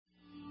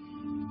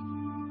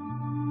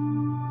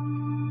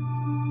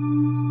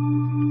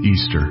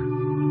Easter.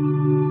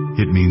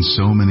 It means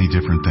so many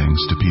different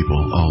things to people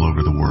all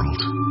over the world.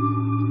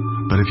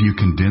 But if you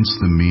condense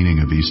the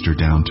meaning of Easter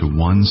down to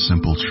one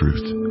simple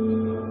truth,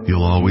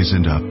 you'll always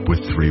end up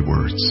with 3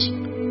 words.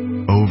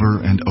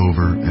 Over and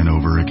over and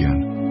over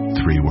again,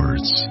 3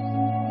 words.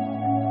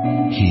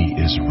 He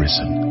is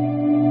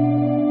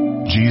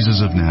risen.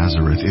 Jesus of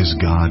Nazareth is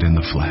God in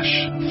the flesh,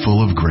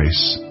 full of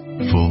grace,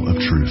 full of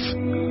truth.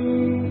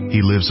 He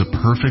lives a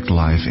perfect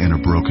life in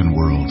a broken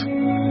world.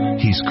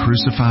 He's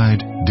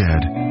crucified,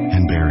 dead,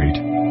 and buried.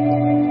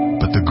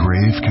 But the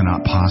grave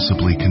cannot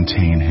possibly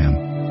contain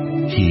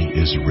him. He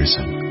is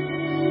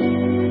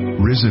risen.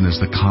 Risen is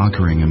the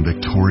conquering and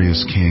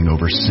victorious King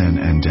over sin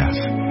and death.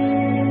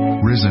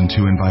 Risen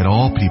to invite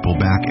all people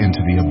back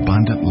into the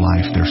abundant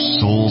life their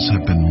souls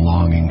have been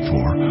longing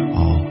for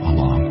all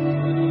along.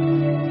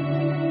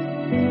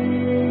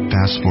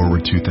 Fast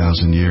forward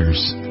 2,000 years.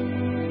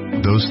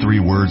 Those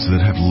 3 words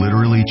that have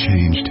literally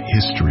changed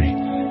history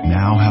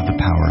now have the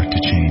power to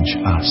change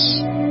us.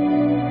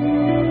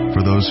 For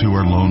those who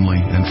are lonely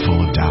and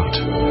full of doubt,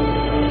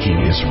 He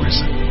is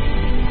risen.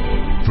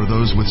 For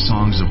those with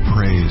songs of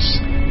praise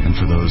and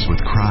for those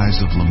with cries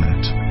of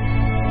lament,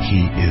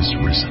 He is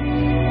risen.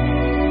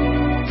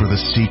 For the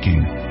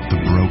seeking,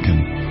 the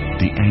broken,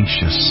 the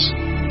anxious,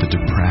 the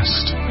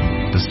depressed,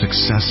 the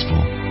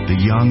successful, the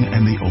young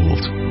and the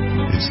old,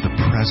 it's the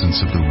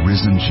presence of the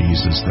risen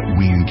Jesus that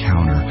we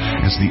encounter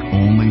as the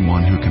only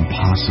one who can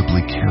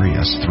possibly carry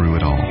us through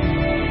it all.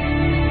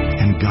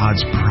 And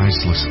God's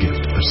priceless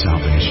gift of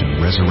salvation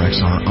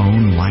resurrects our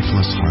own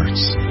lifeless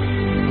hearts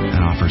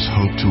and offers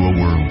hope to a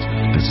world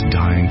that's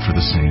dying for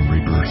the same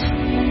rebirth.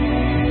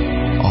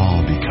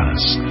 All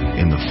because,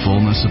 in the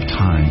fullness of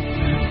time,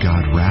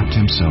 God wrapped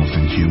Himself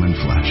in human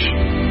flesh,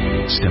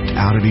 stepped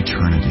out of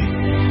eternity,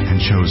 and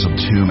chose a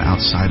tomb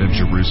outside of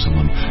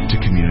Jerusalem to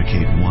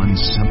communicate one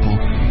simple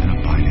and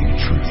abiding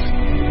truth.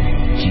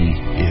 He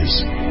is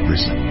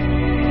risen.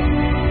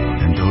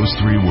 And those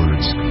 3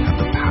 words have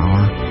the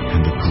power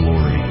and the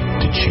glory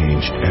to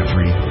change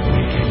every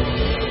waking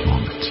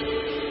moment.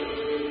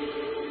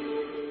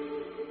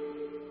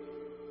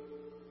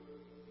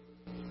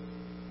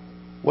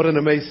 What an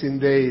amazing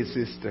day,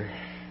 Sister.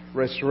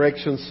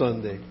 Resurrection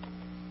Sunday.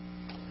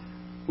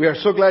 We are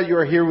so glad you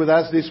are here with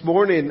us this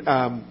morning.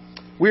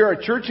 We are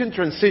a church in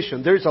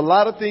transition. There's a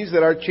lot of things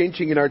that are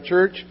changing in our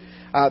church.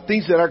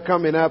 Things that are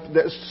coming up.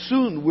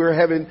 Soon we're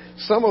having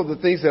some of the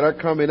things that are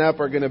coming up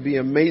are going to be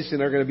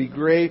amazing, are going to be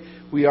great.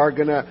 We are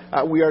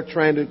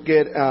trying to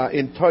get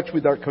in touch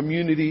with our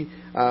community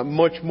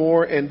much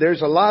more. And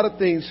there's a lot of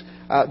things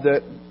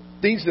that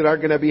are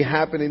going to be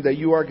happening that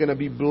you are going to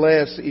be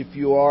blessed if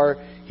you are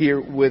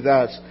here with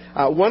us.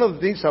 One of the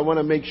things I want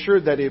to make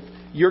sure that if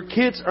your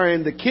kids are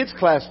in the kids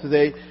class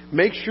today,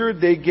 make sure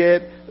they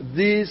get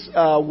this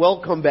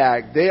welcome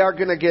bag. They are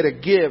going to get a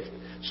gift.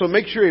 So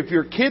make sure if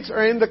your kids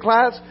are in the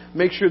class,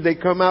 make sure they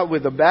come out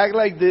with a bag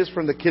like this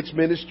from the kids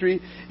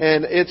ministry.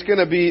 And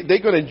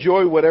they're going to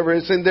enjoy whatever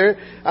is in there.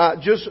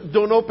 Just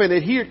don't open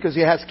it here because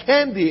it has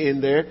candy in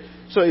there.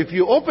 So if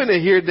you open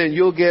it here, then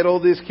you'll get all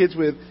these kids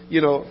with,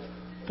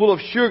 full of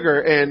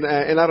sugar. And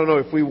I don't know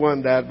if we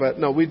want that, but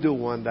no, we do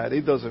want that.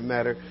 It doesn't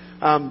matter.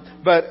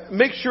 But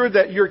make sure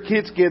that your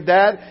kids get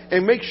that,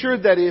 and make sure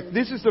that if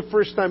this is the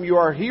first time you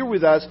are here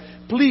with us,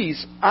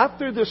 please,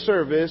 after the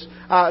service,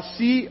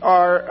 see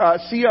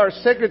our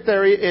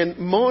secretary and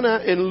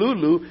Mona and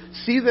Lulu.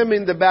 See them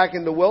in the back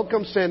in the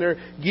welcome center.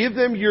 Give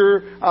them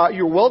your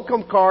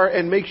welcome card,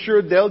 and make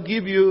sure they'll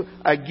give you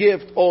a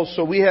gift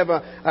also. We have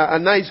a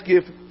nice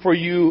gift for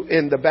you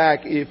in the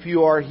back if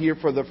you are here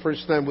for the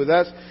first time with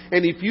us.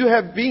 And if you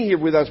have been here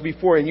with us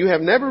before and you have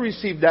never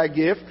received that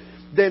gift,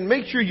 then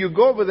make sure you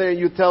go over there and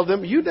you tell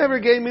them, you never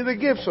gave me the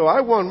gift, so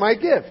I want my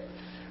gift.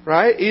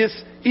 Right? It's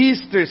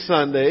Easter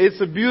Sunday. It's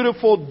a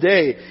beautiful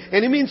day.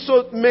 And it means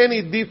so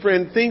many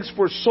different things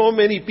for so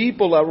many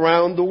people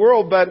around the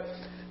world. But,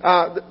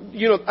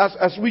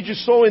 as we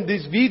just saw in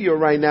this video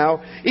right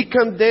now, it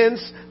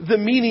condensed the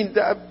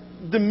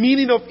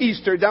meaning of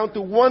Easter down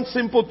to one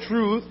simple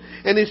truth,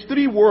 and it's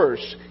 3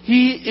 words.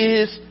 He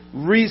is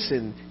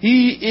risen.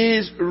 He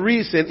is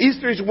risen.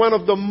 Easter is one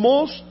of the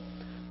most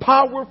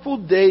powerful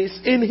days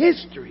in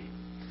history.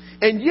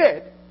 And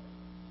yet,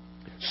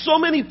 so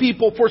many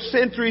people for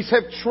centuries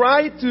have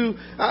tried to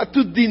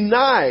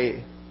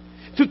deny,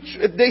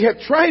 they have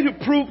tried to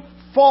prove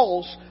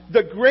false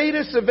the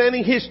greatest event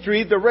in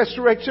history, the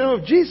resurrection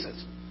of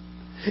Jesus.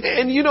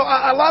 And a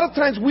lot of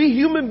times we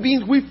human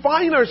beings, we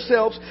find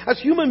ourselves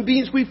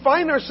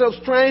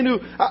trying to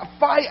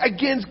fight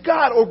against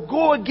God or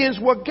go against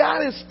what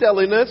God is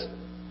telling us,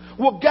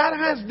 what God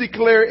has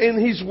declared in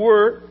His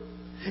Word.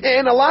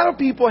 And a lot of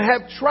people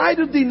have tried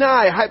to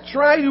deny, have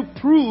tried to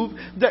prove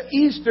that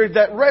Easter,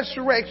 that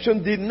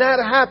resurrection did not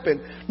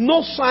happen.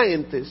 No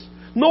scientist,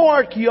 no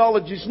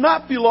archaeologist,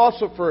 not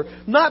philosopher,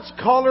 not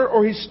scholar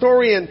or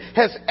historian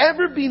has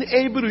ever been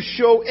able to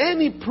show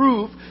any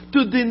proof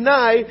to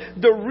deny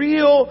the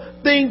real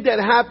thing that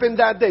happened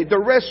that day, the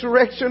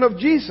resurrection of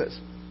Jesus.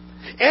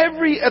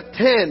 Every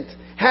attempt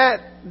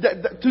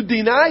to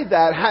deny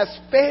that has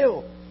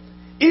failed.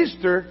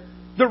 Easter,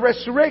 the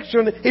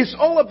resurrection, is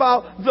all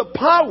about the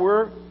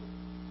power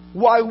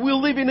while we're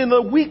living in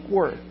a weak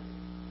world.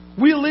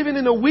 We're living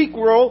in a weak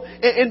world,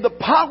 and the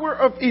power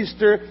of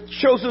Easter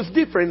shows us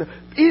different.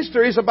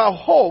 Easter is about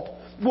hope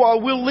while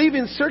we live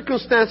in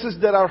circumstances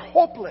that are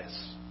hopeless.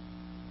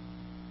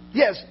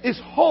 Yes, it's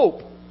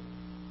hope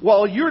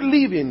while you're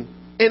living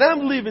and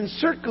I'm living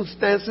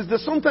circumstances that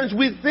sometimes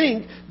we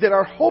think that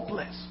are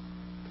hopeless.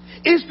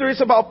 Easter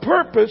is about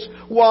purpose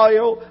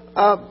while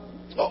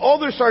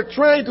others are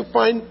trying to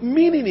find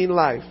meaning in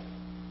life.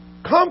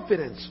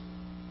 Confidence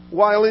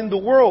while in the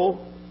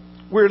world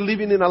we're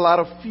living in a lot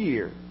of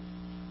fear.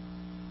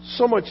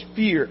 So much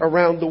fear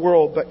around the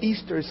world, but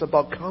Easter is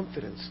about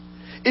confidence.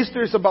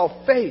 Easter is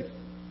about faith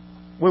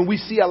when we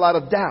see a lot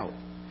of doubt.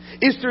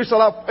 Easter is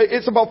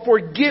about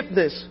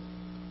forgiveness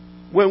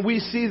when we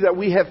see that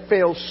we have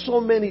failed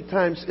so many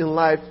times in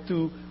life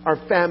to our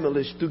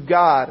families, to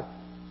God,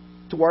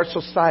 to our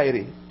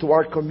society, to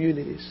our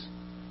communities.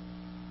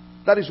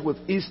 That is what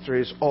Easter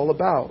is all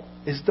about.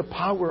 It's the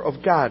power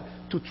of God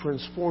to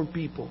transform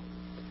people.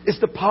 It's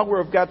the power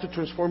of God to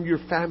transform your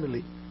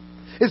family.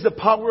 It's the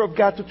power of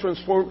God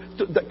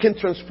that can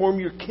transform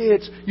your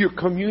kids, your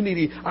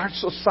community, our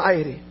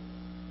society.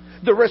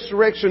 The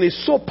resurrection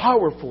is so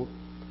powerful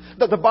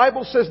that the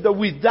Bible says that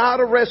without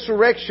a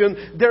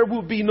resurrection, there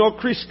will be no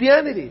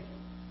Christianity.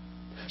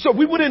 So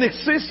we wouldn't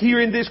exist here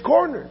in this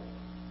corner.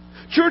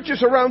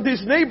 Churches around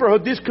this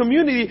neighborhood, this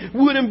community,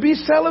 wouldn't be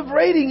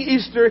celebrating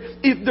Easter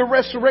if the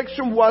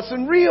resurrection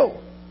wasn't real.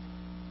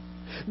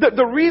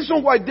 The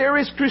reason why there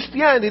is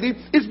Christianity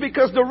is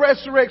because the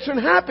resurrection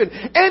happened.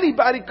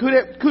 Anybody could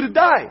have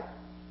died.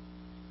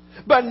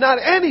 But not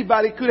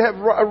anybody could have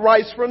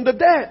rise from the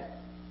dead.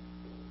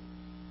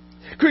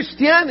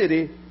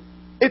 Christianity,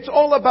 it's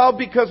all about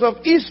because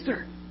of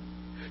Easter.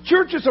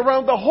 Churches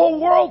around the whole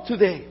world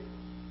today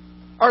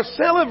are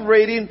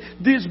celebrating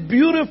this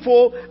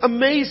beautiful,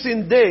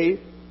 amazing day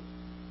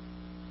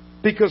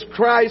because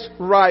Christ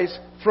rise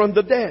from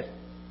the dead.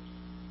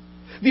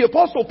 The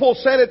Apostle Paul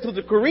said it to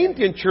the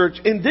Corinthian church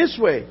in this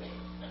way.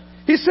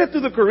 He said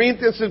to the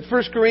Corinthians in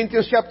 1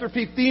 Corinthians chapter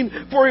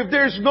 15, "For if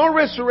there is no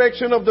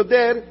resurrection of the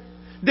dead,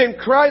 then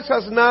Christ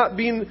has not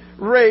been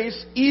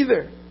raised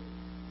either.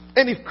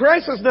 And if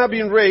Christ has not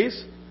been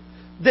raised,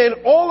 then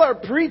all our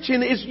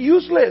preaching is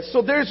useless."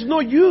 So there's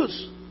no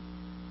use.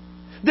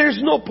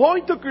 There's no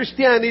point to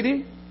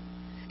Christianity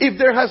if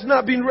there has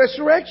not been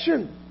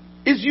resurrection.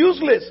 It's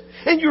useless.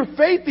 And your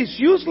faith is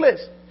useless.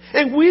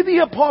 And we, the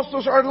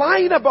apostles, are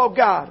lying about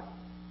God.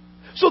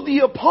 So the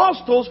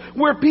apostles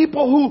were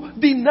people who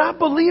did not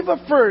believe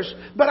at first,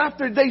 but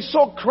after they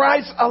saw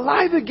Christ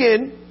alive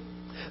again,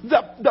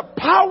 the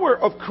power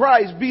of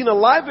Christ being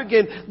alive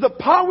again, the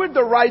power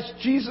that raised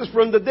Jesus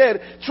from the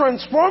dead,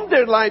 transformed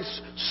their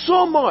lives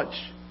so much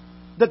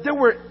that they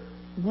were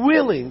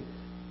willing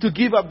to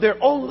give up their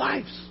own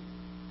lives.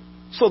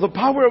 So the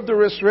power of the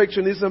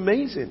resurrection is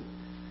amazing.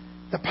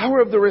 The power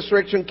of the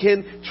resurrection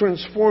can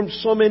transform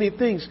so many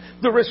things.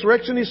 The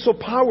resurrection is so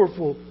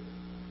powerful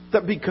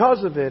that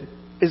because of it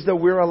is that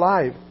we're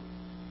alive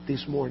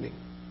this morning.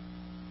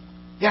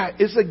 Yeah,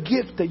 it's a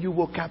gift that you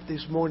woke up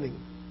this morning.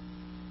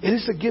 It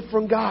is a gift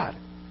from God.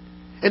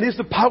 And it's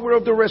the power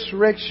of the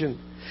resurrection.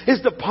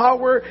 It's the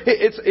power,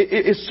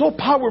 it's so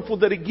powerful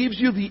that it gives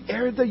you the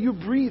air that you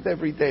breathe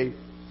every day.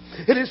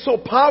 It is so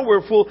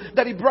powerful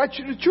that He brought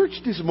you to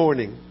church this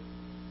morning.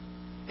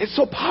 It's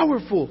so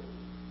powerful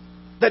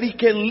that He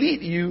can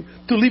lead you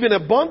to live an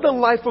abundant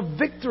life of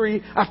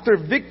victory after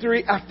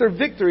victory after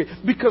victory.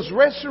 Because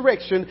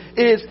resurrection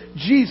is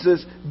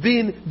Jesus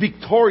being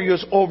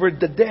victorious over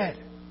the dead.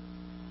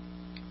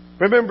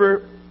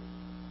 Remember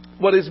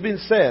what has been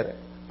said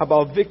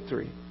about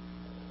victory.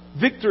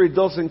 Victory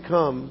doesn't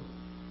come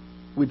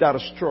without a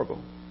struggle.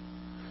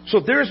 So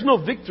there is no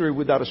victory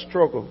without a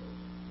struggle.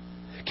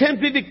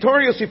 Can't be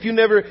victorious if you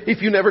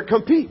never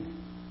compete.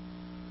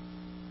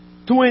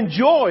 To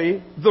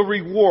enjoy the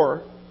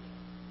reward,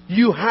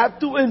 you have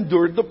to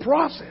endure the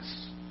process.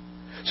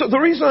 So the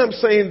reason I'm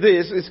saying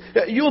this is,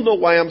 you'll know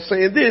why I'm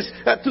saying this.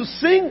 To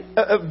sing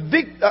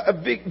a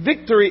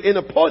victory in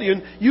a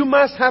podium, you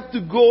must have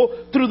to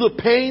go through the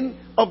pain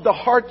of the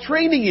hard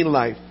training in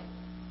life.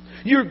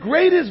 Your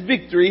greatest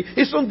victory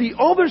is on the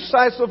other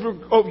side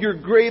of your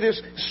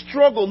greatest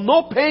struggle.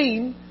 No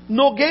pain,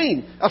 no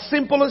gain. As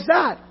simple as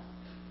that.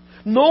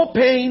 No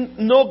pain,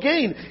 no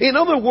gain. In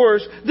other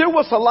words, there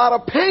was a lot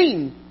of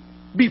pain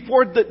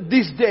before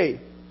this day.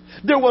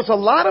 There was a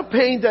lot of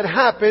pain that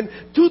happened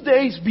 2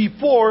 days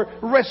before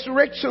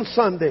Resurrection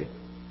Sunday.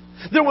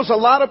 There was a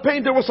lot of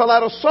pain, there was a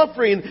lot of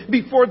suffering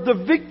before the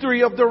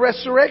victory of the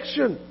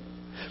resurrection.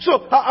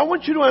 So I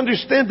want you to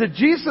understand that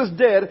Jesus'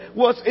 death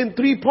was in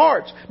 3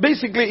 parts.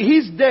 Basically,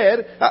 His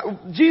death,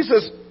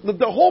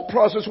 the whole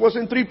process was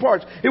in 3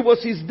 parts. It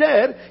was His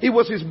death, it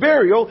was His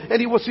burial,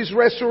 and it was His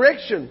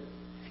resurrection.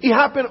 It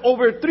happened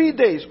over 3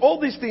 days. All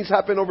these things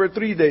happened over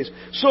 3 days.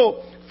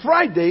 So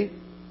Friday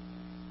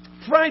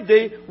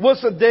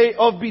was a day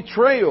of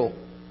betrayal,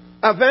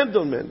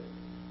 abandonment,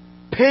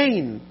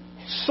 pain,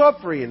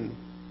 suffering,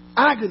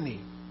 agony.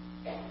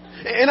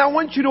 And I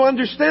want you to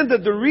understand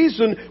that the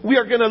reason we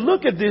are going to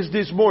look at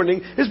this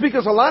morning is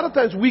because a lot of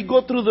times we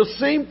go through the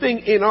same thing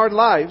in our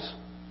lives.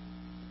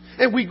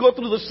 And we go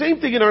through the same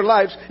thing in our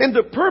lives. And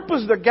the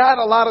purpose that God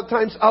a lot of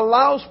times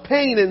allows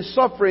pain and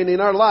suffering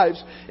in our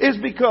lives is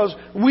because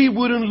we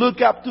wouldn't look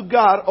up to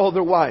God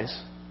otherwise.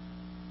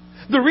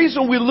 The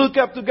reason we look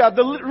up to God,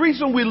 the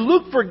reason we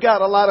look for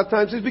God a lot of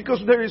times is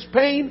because there is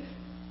pain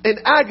and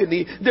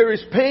agony. There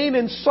is pain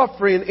and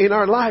suffering in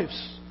our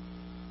lives.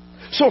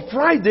 So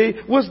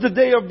Friday was the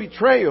day of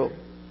betrayal,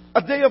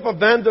 a day of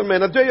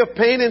abandonment, a day of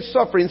pain and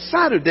suffering.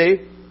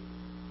 Saturday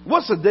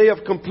was a day of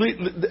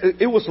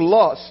it was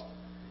loss.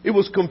 It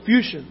was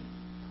confusion.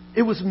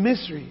 It was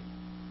misery.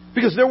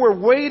 Because they were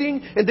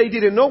waiting and they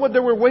didn't know what they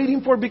were waiting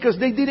for because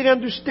they didn't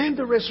understand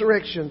the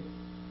resurrection.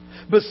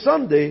 But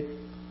Sunday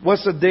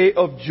was a day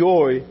of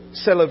joy,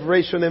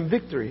 celebration, and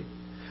victory.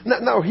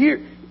 Now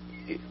here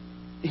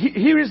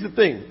is the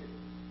thing.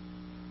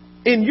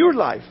 In your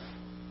life,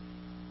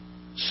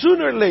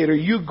 sooner or later,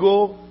 you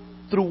go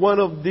through one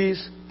of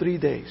these 3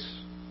 days.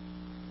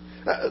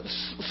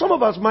 Some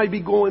of us might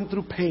be going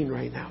through pain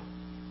right now.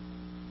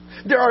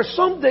 There are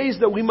some days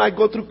that we might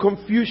go through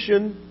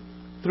confusion,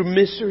 through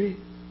misery,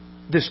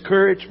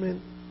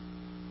 discouragement.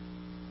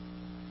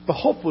 But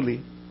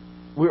hopefully,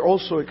 we're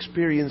also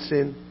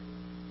experiencing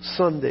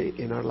Sunday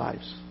in our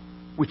lives,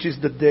 which is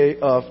the day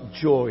of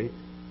joy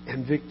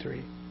and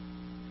victory.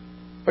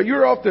 But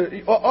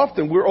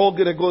often we're all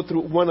going to go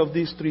through one of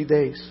these 3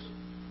 days.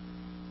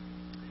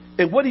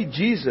 And what did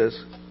Jesus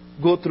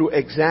go through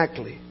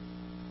exactly?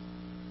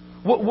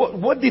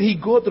 What did he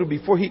go through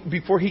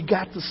before he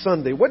got to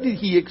Sunday? What did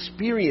he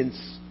experience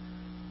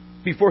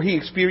before he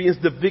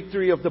experienced the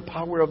victory of the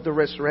power of the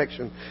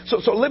resurrection? So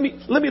let me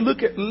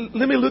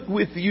look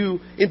with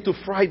you into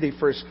Friday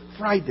first.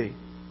 Friday.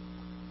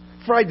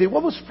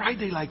 What was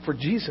Friday like for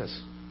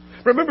Jesus?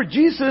 Remember,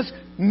 Jesus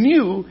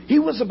knew he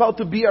was about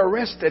to be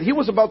arrested. He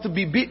was about to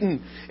be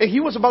beaten. And he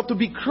was about to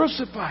be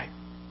crucified.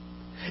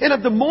 And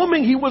at the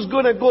moment he was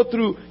going to go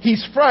through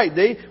his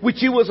Friday,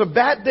 which it was a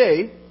bad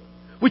day,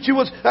 which it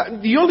was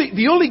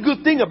the only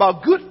good thing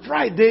about Good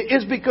Friday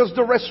is because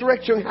the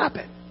resurrection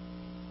happened.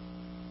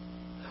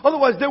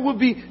 Otherwise, it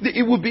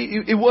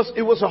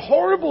was a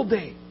horrible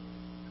day.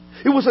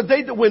 It was a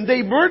day that when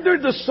they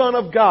murdered the Son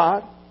of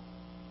God,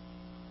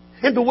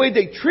 and the way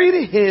they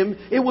treated him,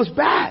 it was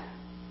bad.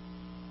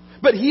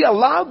 But he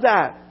allowed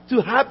that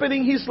to happen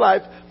in his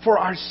life for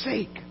our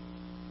sake.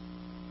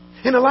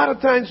 And a lot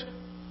of times,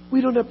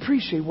 we don't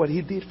appreciate what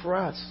he did for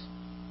us.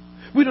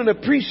 We don't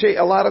appreciate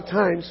a lot of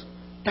times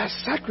that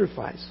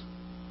sacrifice.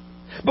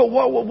 But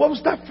what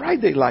was that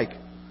Friday like?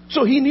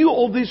 So he knew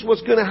all this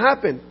was going to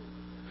happen.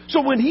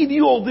 So when he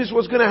knew all this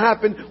was going to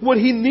happen, what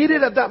he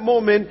needed at that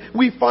moment,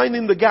 we find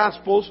in the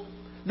Gospels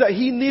that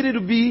he needed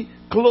to be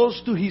close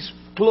to his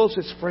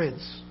closest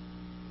friends.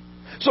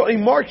 So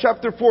in Mark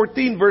chapter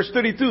 14, verse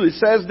 32, it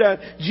says that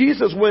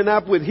Jesus went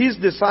up with his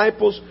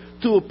disciples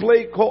to a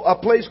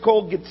place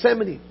called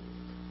Gethsemane.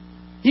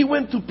 He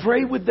went to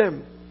pray with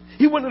them.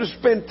 He wanted to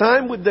spend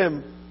time with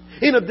them.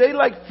 In a day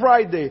like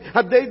Friday,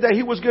 a day that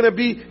he was going to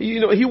be,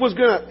 he was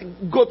going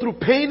to go through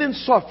pain and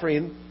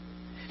suffering.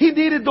 He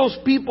needed those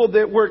people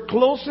that were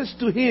closest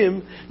to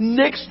him,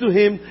 next to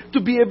him,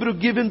 to be able to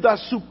give him that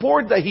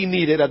support that he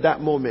needed at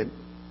that moment.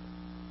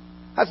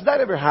 Has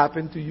that ever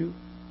happened to you?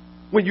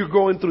 When you're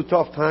going through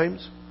tough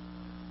times?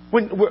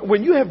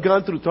 When you have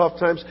gone through tough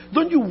times,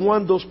 don't you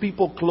want those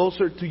people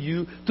closer to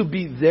you to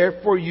be there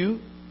for you?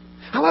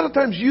 A lot of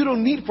times you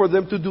don't need for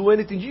them to do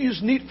anything. You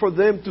just need for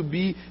them to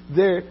be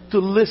there to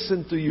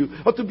listen to you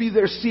or to be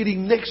there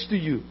sitting next to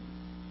you.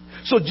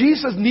 So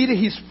Jesus needed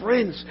his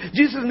friends.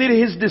 Jesus needed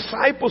his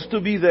disciples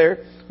to be there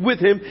with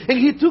him, and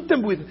he took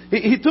them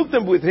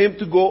with him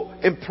to go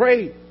and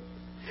pray.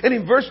 And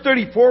in verse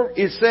 34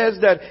 it says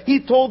that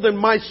he told them,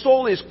 "My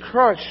soul is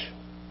crushed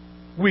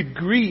with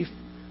grief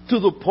to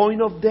the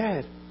point of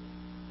death.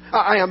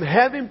 I am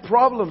having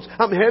problems.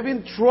 I'm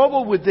having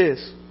trouble with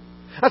this.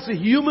 As a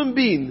human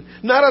being,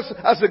 not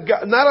as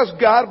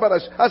God, but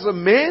as a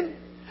man,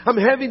 I'm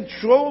having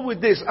trouble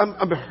with this.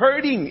 I'm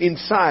hurting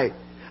inside.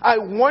 I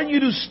want you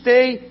to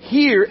stay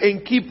here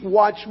and keep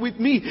watch with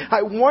me.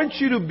 I want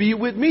you to be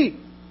with me."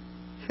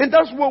 And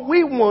that's what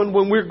we want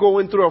when we're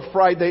going through a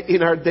Friday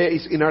in our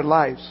days, in our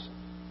lives.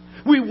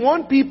 We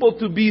want people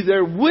to be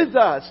there with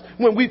us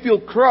when we feel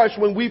crushed,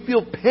 when we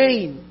feel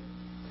pain.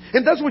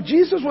 And that's what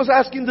Jesus was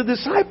asking the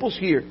disciples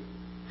here.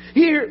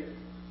 Here,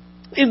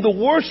 in the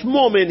worst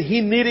moment,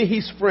 he needed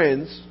his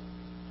friends,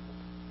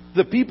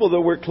 the people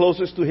that were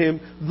closest to him,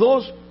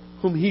 those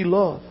whom he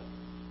loved.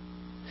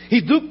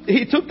 He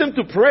took them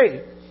to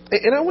pray.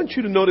 And I want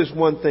you to notice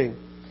one thing.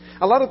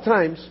 A lot of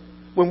times,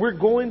 when we're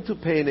going to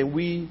pain and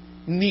we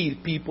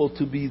need people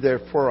to be there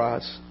for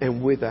us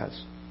and with us,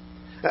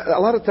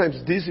 a lot of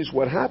times this is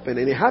what happened.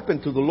 And it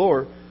happened to the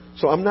Lord.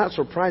 So I'm not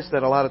surprised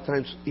that a lot of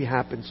times it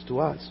happens to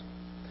us.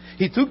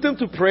 He took them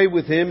to pray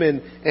with him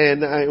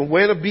and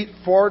went a bit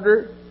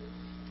farther.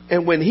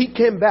 And when he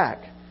came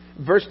back,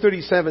 verse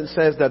 37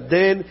 says that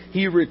then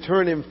he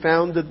returned and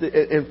found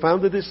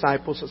the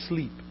disciples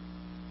asleep.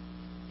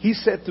 he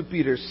said to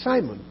Peter,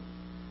 Simon,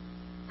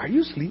 are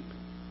you asleep?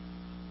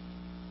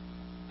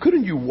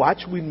 Couldn't you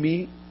watch with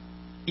me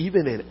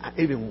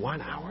even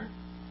 1 hour?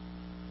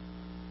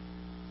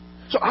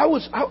 So I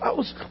was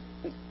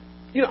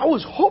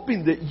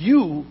hoping that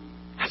you,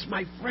 as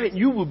my friend,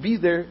 you would be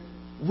there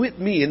with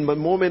me in my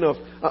moment of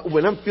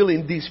when I'm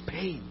feeling this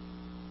pain,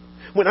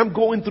 when I'm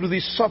going through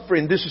this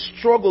suffering, this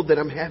struggle that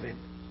I'm having.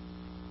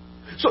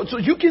 So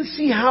you can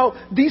see how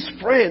these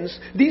friends,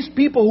 these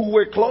people who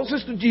were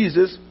closest to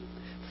Jesus,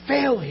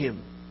 failed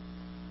him.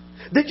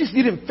 They just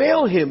didn't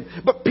fail him.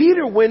 But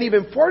Peter went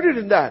even further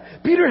than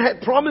that. Peter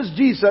had promised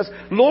Jesus,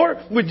 Lord,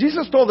 when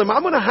Jesus told him,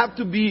 I'm going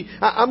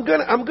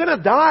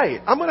to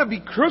die. I'm going to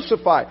be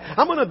crucified.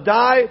 I'm going to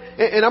die,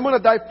 and I'm going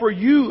to die for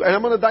you, and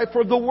I'm going to die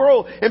for the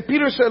world. And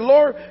Peter said,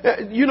 Lord,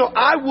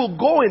 I will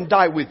go and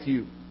die with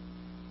you.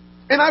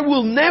 And I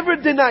will never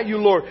deny you,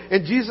 Lord.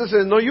 And Jesus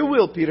said, no, you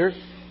will, Peter.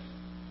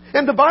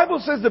 And the Bible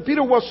says that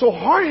Peter was so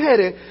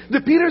hard-headed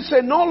that Peter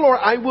said, no, Lord,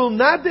 I will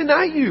not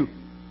deny you.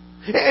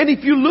 And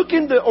if you look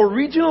in the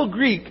original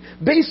Greek,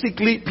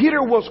 basically,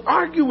 Peter was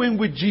arguing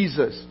with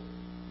Jesus.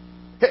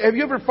 Have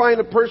you ever find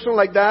a person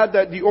like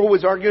that you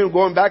always arguing,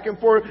 going back and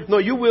forth? No,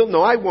 you will.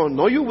 No, I won't.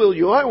 No, you will.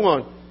 I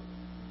won't.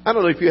 I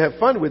don't know if you have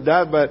fun with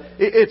that, but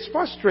it's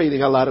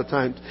frustrating a lot of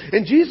times.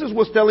 And Jesus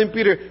was telling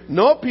Peter,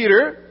 no,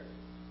 Peter,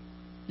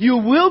 you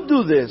will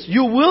do this.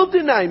 You will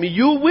deny me.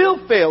 You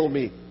will fail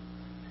me.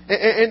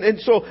 And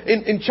so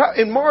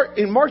in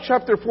Mark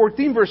chapter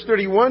 14 verse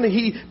 31,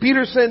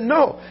 Peter said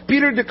no.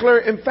 Peter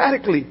declared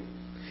emphatically,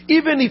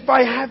 even if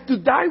I have to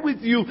die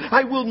with you,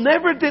 I will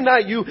never deny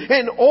you.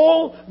 And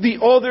all the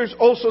others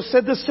also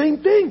said the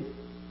same thing.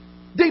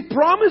 They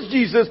promised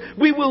Jesus,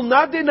 we will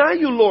not deny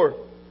you, Lord.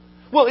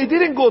 Well, it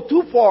didn't go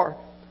too far.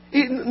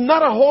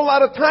 Not a whole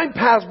lot of time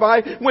passed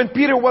by when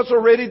Peter was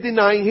already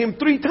denying him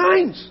 3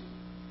 times.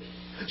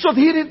 So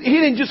he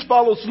didn't just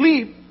fall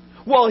asleep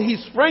while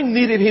his friend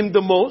needed him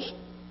the most.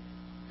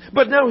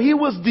 But now he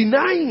was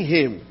denying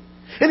him.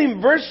 And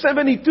in verse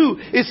 72,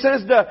 it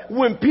says that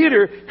when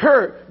Peter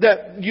heard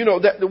that,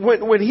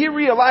 when he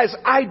realized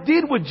I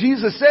did what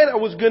Jesus said I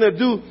was going to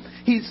do,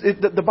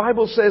 the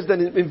Bible says that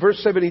in verse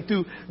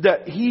 72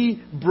 that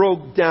he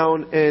broke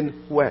down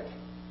and wept.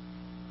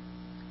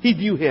 He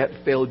knew he had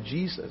failed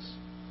Jesus.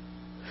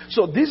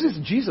 So this is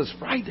Jesus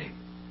Friday.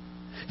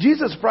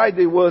 Jesus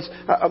Friday was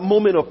a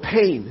moment of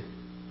pain,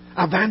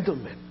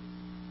 abandonment,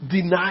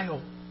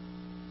 denial.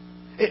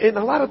 And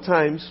a lot of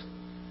times,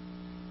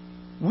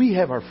 we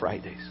have our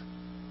Fridays.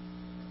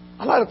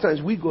 A lot of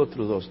times we go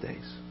through those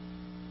days.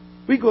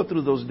 We go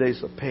through those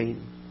days of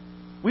pain.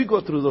 We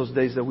go through those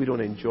days that we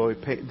don't enjoy,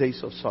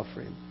 days of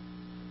suffering.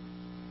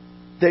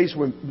 Days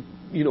when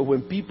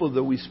people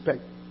that we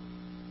expect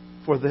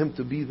for them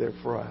to be there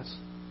for us,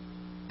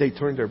 they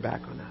turn their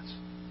back on us.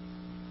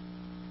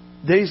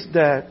 Days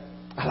that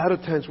a lot of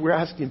times we're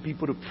asking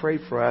people to pray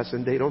for us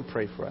and they don't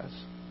pray for us.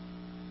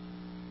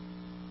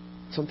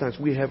 Sometimes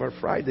we have our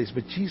Fridays,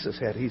 but Jesus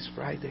had his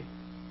Friday.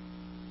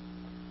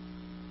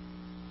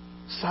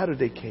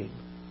 Saturday came.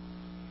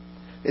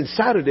 And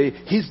Saturday,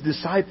 his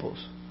disciples,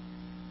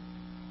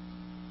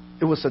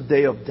 it was a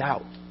day of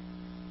doubt.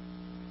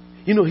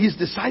 His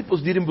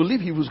disciples didn't believe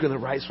he was going to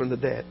rise from the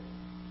dead.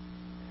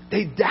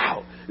 They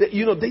doubt. They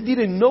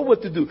didn't know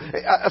what to do.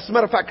 As a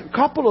matter of fact, a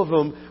couple of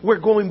them were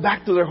going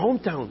back to their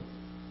hometown.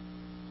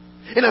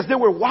 And as they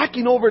were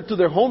walking over to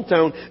their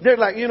hometown, they're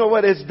like, you know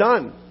what, it's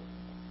done.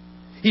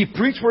 He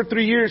preached for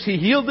 3 years. He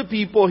healed the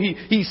people.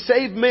 He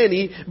saved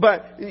many.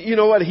 But you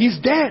know what? He's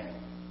dead.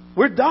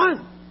 We're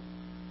done.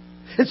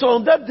 And so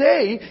on that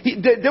day,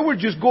 they were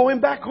just going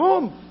back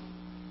home.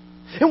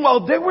 And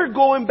while they were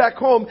going back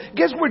home,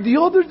 guess where the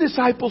other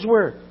disciples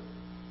were?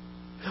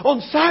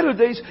 On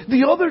Saturdays,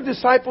 the other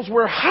disciples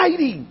were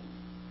hiding.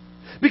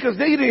 Because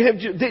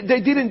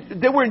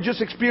they weren't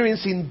just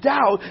experiencing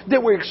doubt, they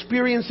were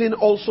experiencing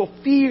also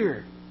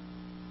fear.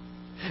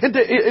 And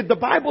the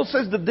Bible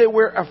says that they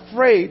were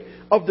afraid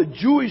of the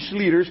Jewish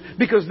leaders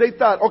because they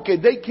thought, okay,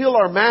 they kill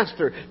our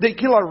master, they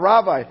kill our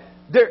rabbi,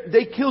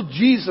 they killed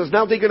Jesus,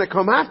 now they're going to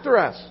come after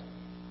us.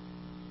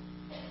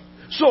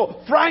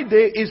 So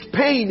Friday is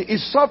pain,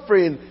 is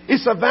suffering,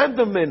 is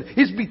abandonment,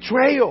 is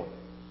betrayal.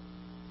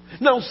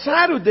 Now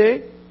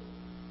Saturday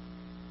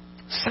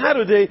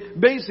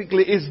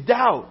basically is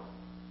doubt,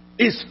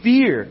 is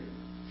fear.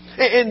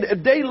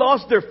 And they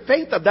lost their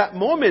faith at that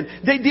moment.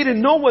 They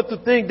didn't know what to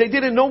think. They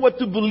didn't know what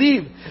to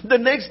believe. The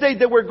next day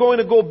they were going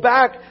to go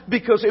back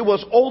because it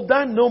was all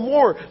done, no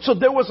more. So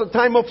there was a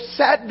time of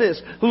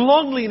sadness,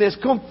 loneliness,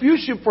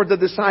 confusion for the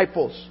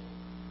disciples.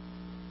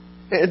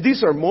 And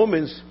these are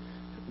moments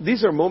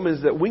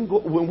that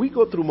when we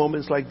go through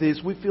moments like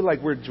this, we feel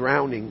like we're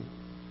drowning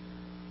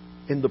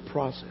in the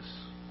process.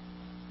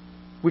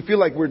 We feel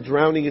like we're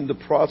drowning in the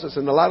process.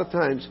 And a lot of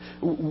times,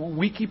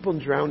 we keep on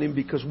drowning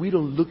because we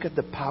don't look at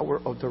the power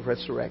of the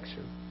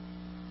resurrection.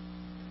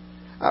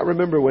 I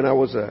remember when I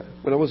was a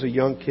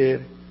young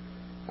kid,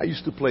 I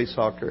used to play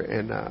soccer,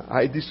 and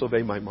I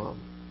disobeyed my mom.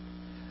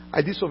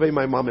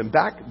 And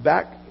back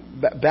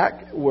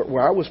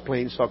where I was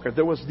playing soccer,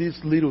 there was this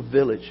little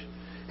village.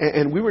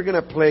 And we were going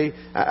to play,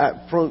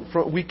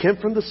 we came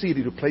from the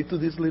city to play to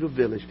this little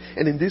village.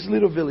 And in this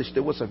little village,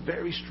 there was a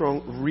very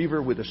strong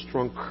river with a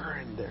strong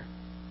current there.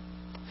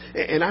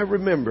 And I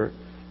remember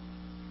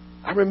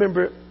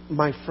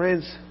my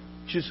friends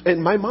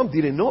and my mom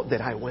didn't know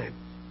that I went.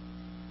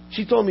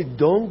 She told me,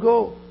 don't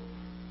go.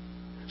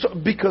 So,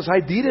 because I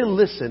didn't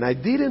listen, I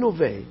didn't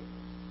obey.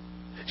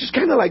 Just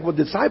kind of like what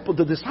the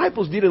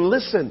disciples didn't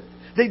listen.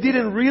 They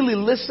didn't really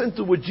listen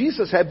to what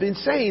Jesus had been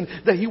saying,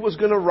 that He was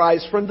going to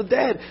rise from the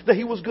dead, that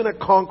He was going to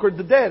conquer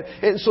the dead.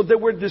 And so they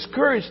were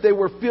discouraged. They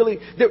were feeling,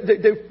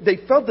 they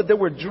felt that they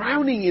were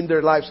drowning in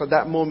their lives at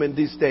that moment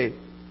this day.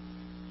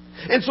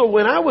 And so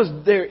when I was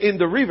there in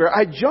the river,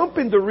 I jumped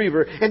in the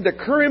river and the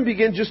current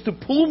began just to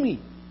pull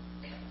me.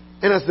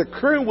 And as the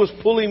current was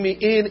pulling me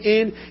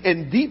in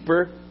and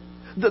deeper,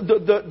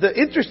 the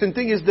interesting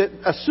thing is that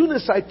as soon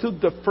as I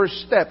took the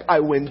first step, I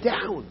went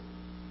down.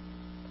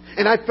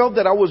 And I felt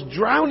that I was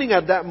drowning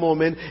at that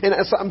moment. And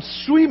as I'm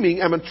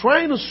swimming, I'm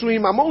trying to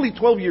swim. I'm only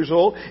 12 years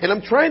old. And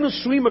I'm trying to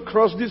swim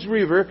across this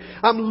river.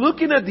 I'm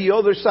looking at the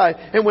other side.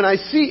 And when I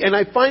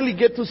finally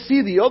get to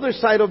see the other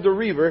side of the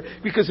river,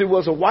 because it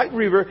was a wide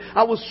river,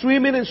 I was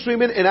swimming.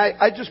 And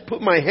I just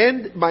put my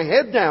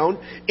head down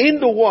in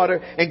the water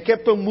and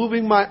kept on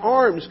moving my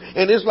arms.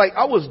 And it's like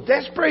I was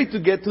desperate to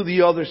get to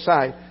the other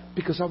side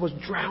because I was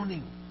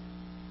drowning.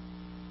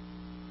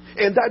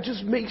 And that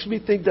just makes me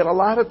think that a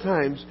lot of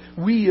times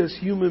we as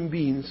human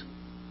beings,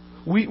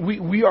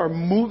 we are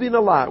moving a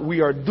lot.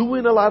 We are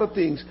doing a lot of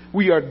things.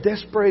 We are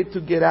desperate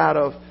to get out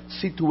of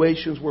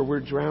situations where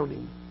we're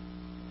drowning.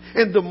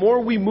 And the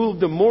more we move,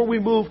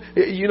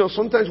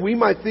 sometimes we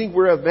might think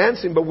we're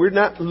advancing, but we're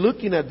not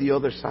looking at the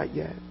other side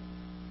yet.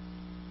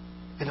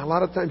 And a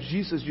lot of times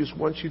Jesus just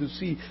wants you to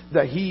see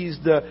that He is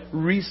the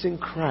risen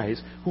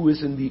Christ who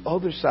is in the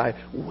other side,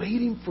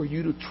 waiting for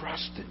you to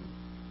trust Him.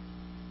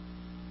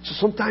 So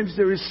sometimes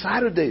there is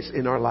Saturdays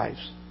in our lives.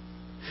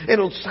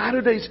 And on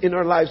Saturdays in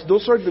our lives,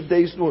 those are the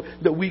days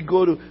that we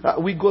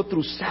go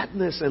through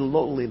sadness and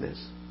loneliness.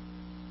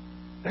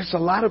 There's a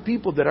lot of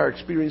people that are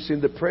experiencing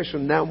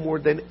depression now more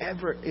than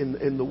ever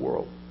in the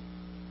world.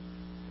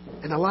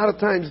 And a lot of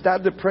times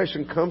that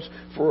depression comes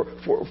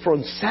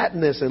from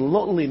sadness and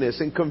loneliness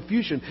and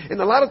confusion.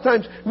 And a lot of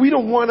times we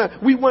want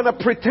to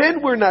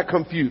pretend we're not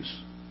confused.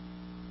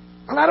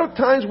 A lot of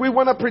times we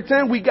want to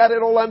pretend we got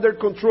it all under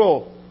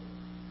control.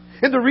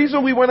 And the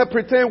reason we want to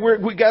pretend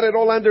we got it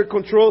all under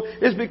control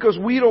is because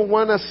we don't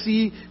want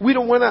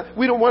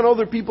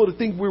other people to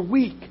think we're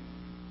weak.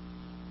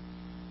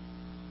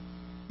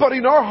 But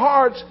in our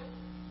hearts,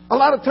 a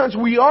lot of times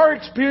we are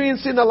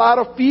experiencing a lot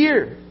of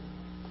fear,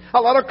 a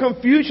lot of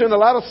confusion, a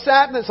lot of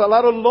sadness, a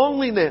lot of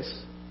loneliness,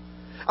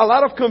 a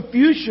lot of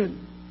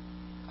confusion,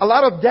 a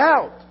lot of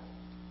doubt.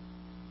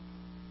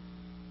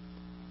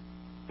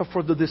 But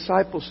for the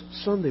disciples,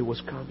 Sunday was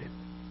coming.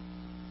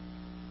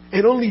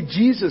 And only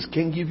Jesus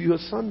can give you a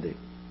Sunday.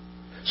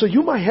 So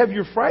you might have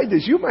your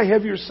Fridays, you might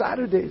have your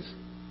Saturdays.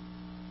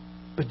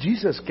 But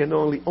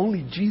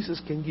only Jesus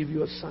can give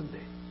you a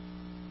Sunday.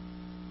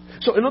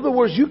 So in other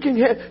words,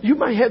 you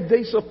might have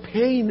days of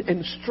pain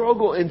and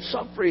struggle and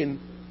suffering.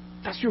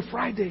 That's your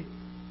Friday.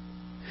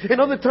 And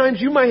other times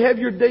you might have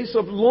your days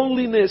of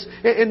loneliness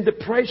and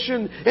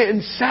depression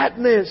and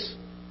sadness.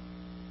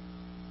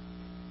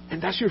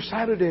 And that's your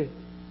Saturday.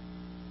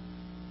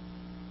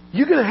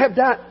 You're going to have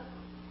that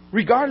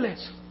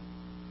regardless.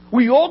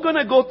 We all going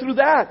to go through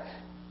that.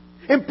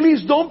 And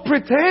please don't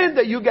pretend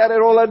that you got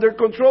it all under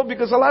control,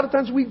 because a lot of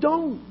times we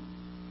don't.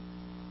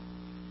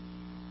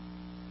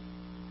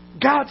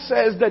 God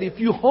says that if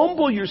you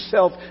humble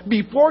yourself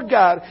before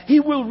God, He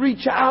will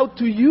reach out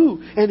to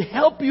you and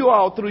help you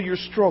out through your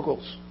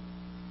struggles.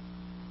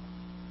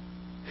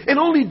 And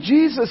only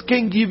Jesus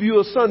can give you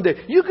a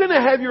Sunday. You're going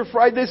to have your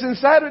Fridays and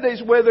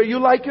Saturdays whether you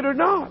like it or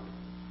not.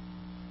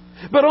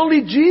 But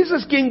only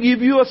Jesus can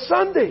give you a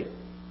Sunday.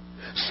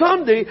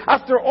 Sunday,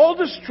 after all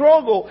the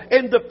struggle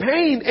and the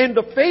pain and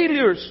the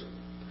failures,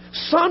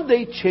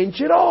 Sunday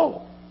changed it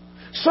all.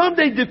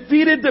 Sunday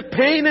defeated the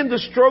pain and the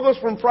struggles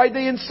from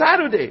Friday and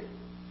Saturday.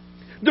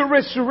 The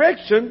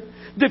resurrection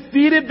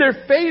defeated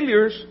their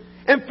failures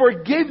and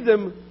forgave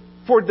them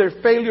for their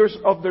failures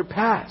of their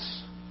past.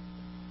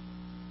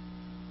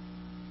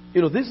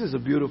 This is a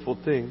beautiful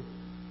thing,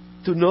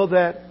 to know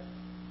that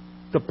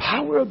the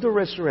power of the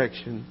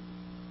resurrection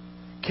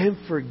can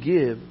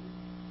forgive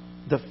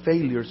the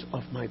failures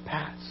of my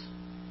past.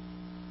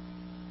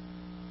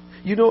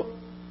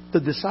 The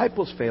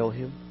disciples failed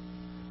Him.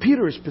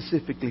 Peter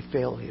specifically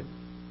failed Him.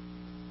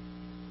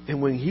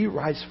 And when He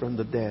rose from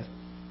the dead,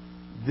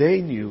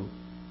 they knew.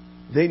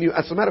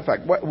 As a matter of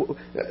fact,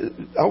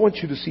 I want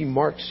you to see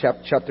Mark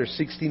chapter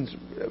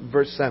 16,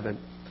 verse 7.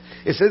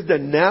 It says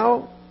that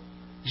now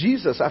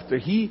Jesus, after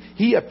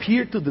He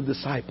appeared to the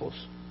disciples,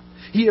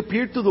 He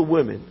appeared to the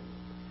women,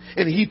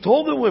 and He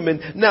told the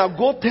women, now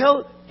go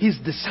tell His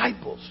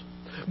disciples,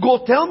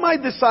 go tell my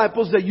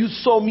disciples that you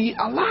saw me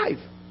alive.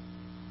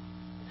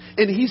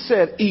 And He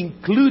said,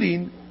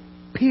 including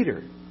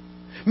Peter,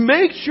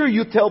 make sure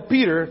you tell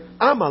Peter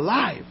I'm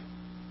alive.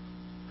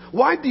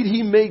 Why did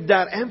he make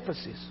that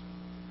emphasis?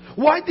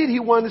 Why did he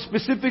want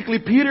specifically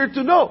Peter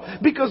to know?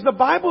 Because the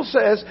Bible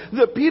says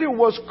that Peter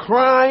was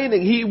crying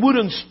and he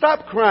wouldn't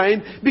stop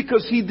crying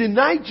because he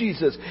denied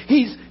Jesus.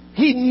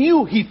 He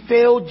knew he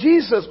failed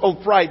Jesus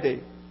on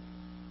Friday.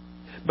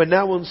 But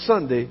now on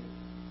Sunday,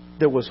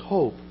 there was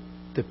hope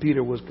that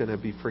Peter was going to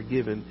be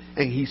forgiven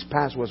and his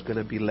past was going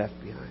to be left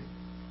behind.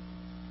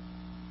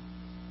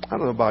 I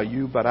don't know about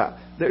you, but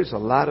there's a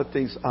lot of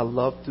things I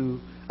love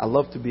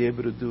to be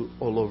able to do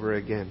all over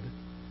again.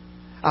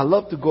 I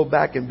love to go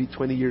back and be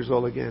 20 years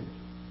old again.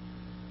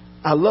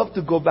 I love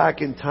to go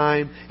back in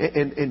time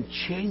and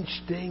change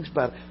things,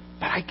 but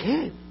I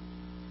can't.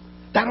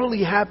 That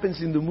only happens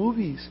in the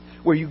movies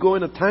where you go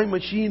in a time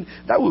machine.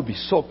 That would be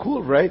so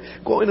cool, right?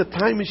 Go in a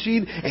time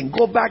machine and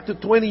go back to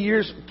 20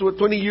 years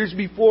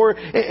before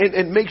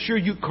and make sure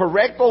you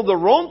correct all the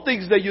wrong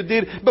things that you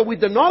did, but with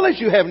the knowledge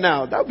you have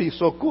now. That would be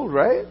so cool,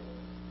 right?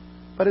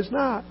 But it's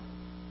not.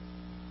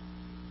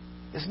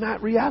 It's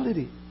not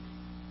reality.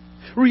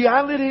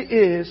 Reality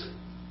is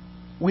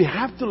we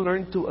have to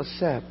learn to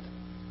accept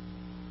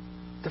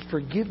the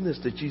forgiveness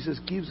that Jesus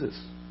gives us.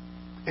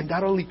 And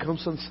that only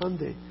comes on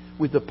Sunday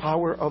with the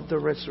power of the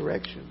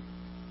resurrection.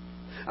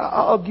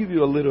 I'll give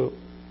you a little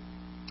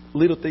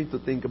thing to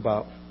think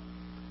about.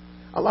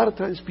 A lot of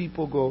times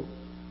people go,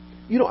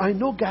 I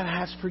know God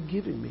has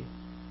forgiven me.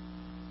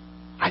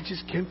 I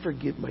just can't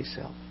forgive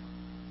myself.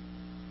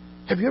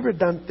 Have you ever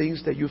done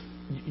things that you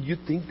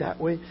think that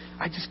way?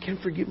 I just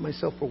can't forgive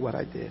myself for what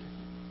I did.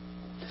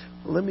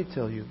 Let me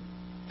tell you,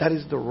 that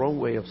is the wrong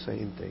way of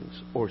saying things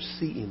or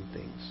seeing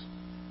things.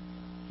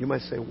 You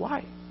might say,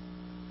 why?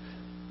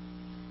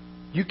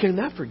 You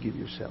cannot forgive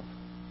yourself.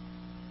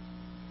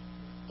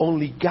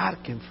 Only God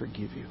can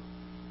forgive you.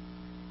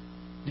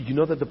 Do you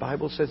know that the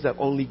Bible says that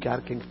only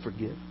God can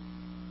forgive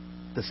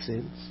the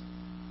sins?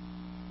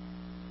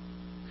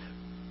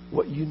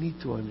 What you need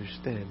to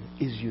understand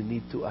is you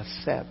need to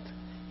accept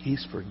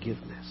His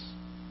forgiveness.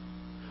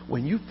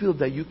 When you feel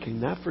that you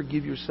cannot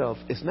forgive yourself,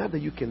 it's not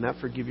that you cannot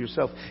forgive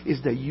yourself,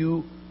 it's that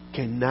you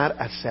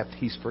cannot accept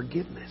His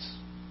forgiveness.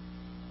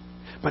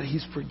 But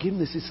His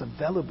forgiveness is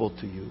available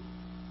to you.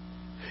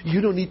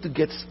 You don't need to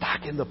get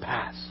stuck in the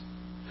past.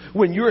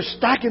 When you're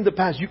stuck in the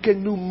past, you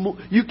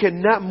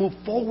cannot move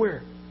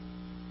forward.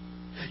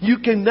 You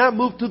cannot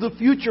move to the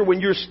future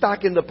when you're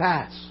stuck in the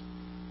past.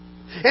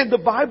 And the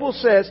Bible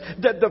says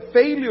that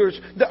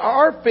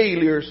our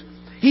failures,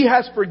 He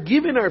has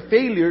forgiven our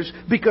failures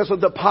because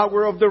of the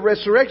power of the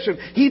resurrection.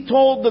 He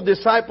told the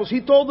disciples,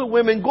 He told the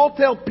women, go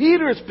tell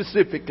Peter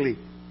specifically.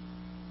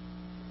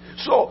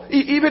 So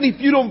even if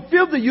you don't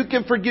feel that you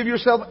can forgive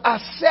yourself,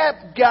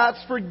 accept God's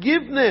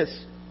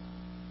forgiveness.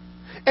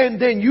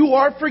 And then you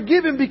are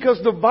forgiven because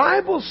the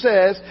Bible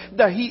says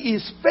that He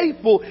is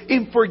faithful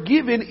in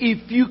forgiving.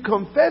 If you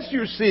confess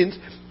your sins,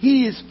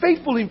 He is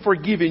faithful in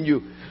forgiving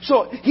you.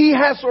 So He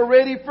has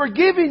already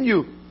forgiven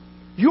you.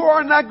 You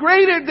are not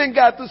greater than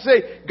God to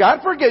say, God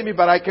forgave me,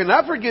 but I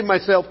cannot forgive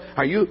myself.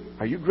 Are you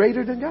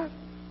greater than God?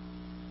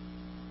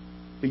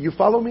 Do you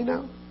follow me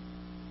now?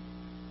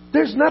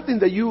 There's nothing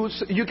that you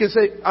can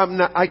say,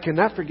 I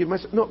cannot forgive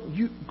myself. No,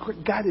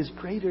 God is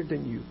greater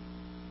than you.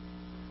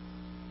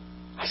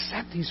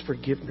 Accept His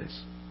forgiveness.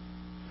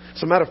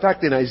 As a matter of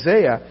fact, in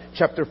Isaiah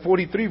chapter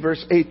 43,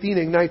 verse 18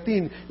 and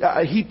 19,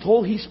 He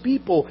told His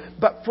people,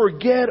 but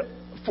forget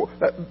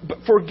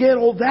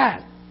all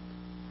that.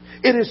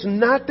 It is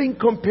nothing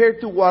compared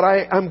to what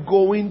I am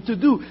going to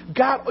do.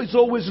 God is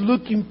always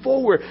looking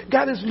forward.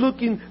 God is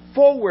looking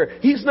forward.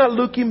 He's not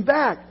looking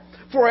back.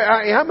 For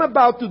I am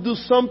about to do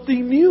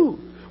something new.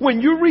 When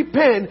you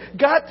repent,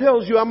 God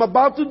tells you, I'm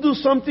about to do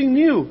something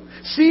new.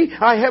 See,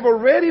 I have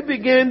already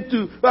begun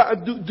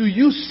to... do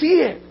you see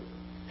it?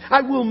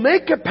 I will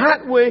make a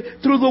pathway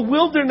through the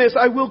wilderness.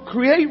 I will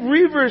create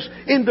rivers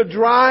in the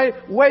dry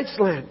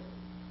wasteland.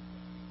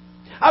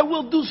 I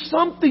will do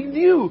something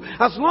new.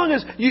 As long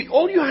as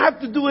all you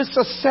have to do is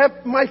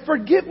accept my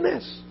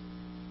forgiveness.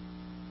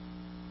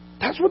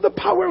 That's what the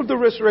power of the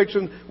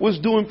resurrection was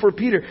doing for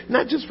Peter.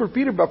 Not just for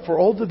Peter, but for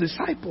all the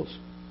disciples.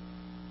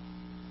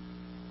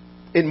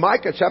 In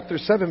Micah chapter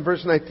 7,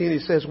 verse 19,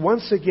 it says,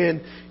 once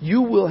again,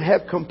 you will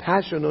have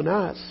compassion on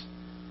us.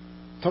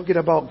 Talking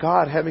about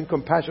God having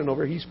compassion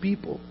over His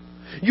people.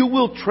 You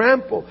will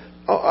trample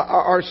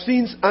our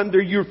sins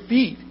under your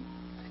feet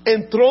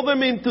and throw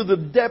them into the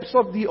depths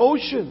of the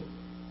ocean.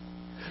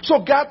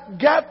 So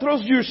God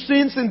throws your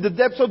sins in the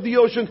depths of the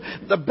ocean.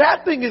 The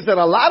bad thing is that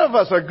a lot of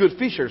us are good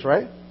fishers,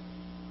 right?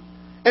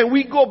 And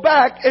we go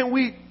back and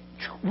we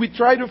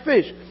try to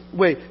fish.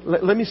 Wait,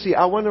 let me see.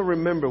 I want to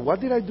remember. What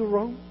did I do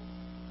wrong?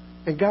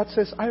 And God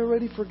says, I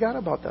already forgot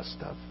about that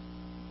stuff.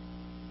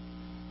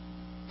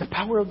 The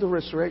power of the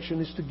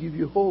resurrection is to give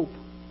you hope.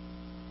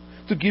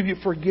 To give you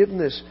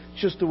forgiveness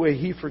just the way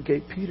He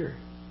forgave Peter.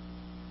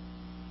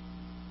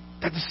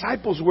 The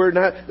disciples were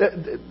not,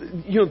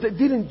 they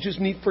didn't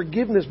just need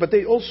forgiveness, but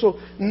they also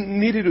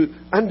needed to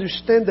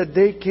understand that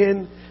they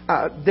can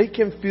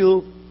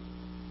feel,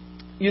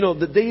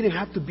 that they didn't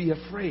have to be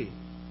afraid.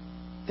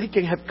 They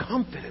can have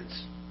confidence.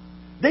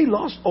 They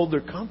lost all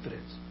their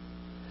confidence.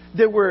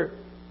 They were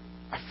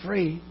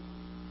afraid,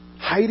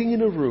 hiding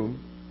in a room.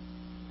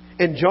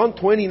 And John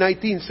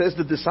 20:19 says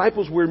the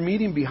disciples were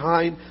meeting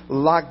behind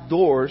locked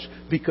doors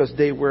because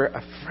they were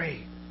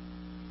afraid.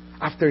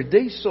 After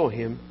they saw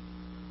Him,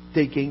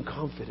 they gained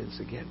confidence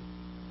again.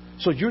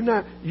 So you're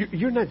not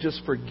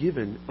just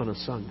forgiven on a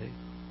Sunday,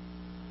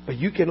 but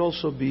you can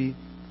also gain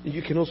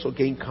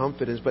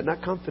confidence, but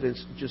not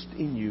confidence just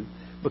in you,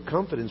 but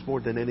confidence more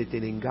than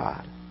anything in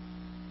God.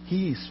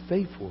 He is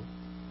faithful.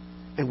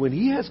 And when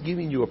He has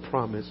given you a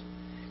promise,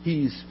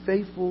 He is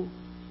faithful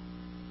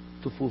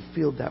to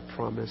fulfill that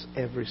promise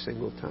every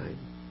single time.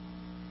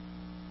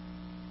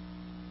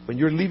 When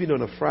you're living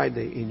on a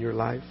Friday in your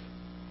life,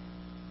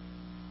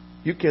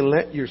 you can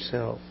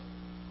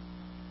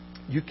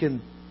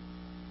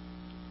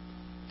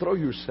throw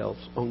yourself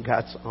on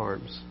God's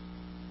arms.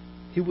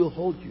 He will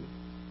hold you.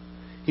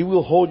 He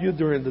will hold you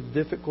during the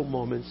difficult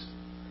moments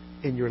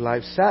in your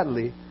life.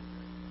 Sadly,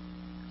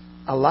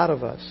 a lot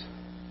of us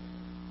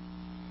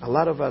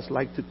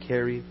like to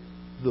carry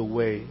the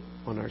weight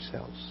on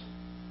ourselves.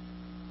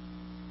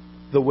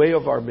 The weight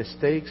of our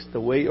mistakes, the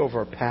weight of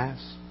our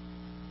past,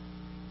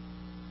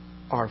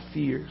 our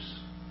fears,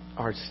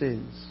 our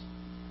sins.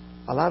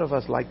 A lot of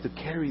us like to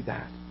carry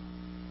that.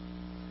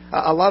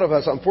 A lot of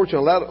us,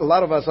 unfortunately, a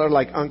lot of us are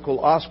like Uncle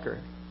Oscar.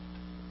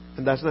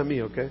 And that's not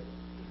me, okay?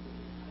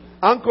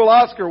 Uncle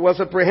Oscar was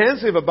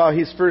apprehensive about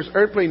his first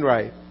airplane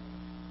ride.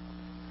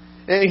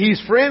 And his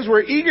friends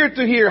were eager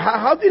to hear,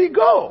 how did he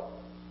go?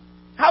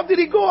 How did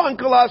he go,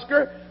 Uncle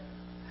Oscar?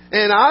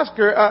 And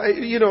Oscar,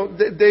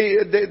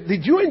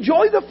 did you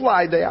enjoy the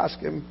flight? They asked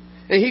him.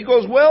 And he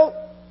goes,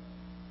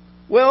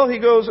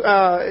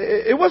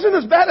 it wasn't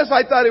as bad as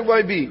I thought it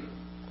might be.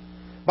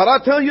 But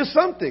I'll tell you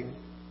something.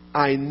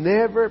 I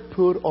never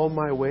put all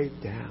my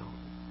weight down.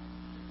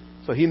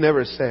 So he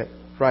never said,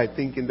 right,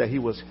 thinking that he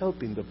was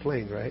helping the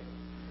plane, right?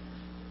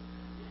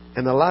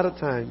 And a lot of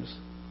times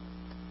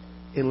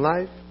in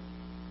life,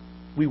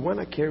 we want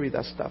to carry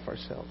that stuff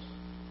ourselves.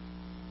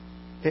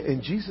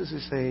 And Jesus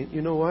is saying,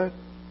 you know what?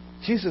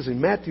 Jesus in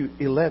Matthew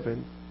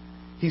 11,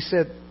 He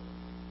said,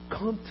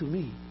 come to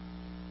me,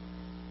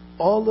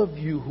 all of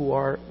you who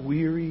are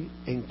weary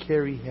and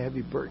carry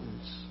heavy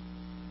burdens.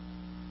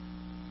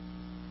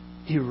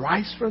 He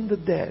rose from the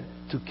dead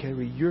to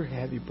carry your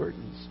heavy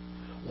burdens.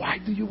 Why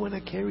do you want to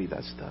carry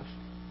that stuff?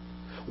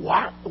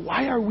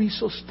 Why are we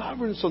so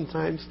stubborn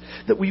sometimes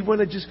that we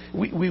want to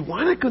we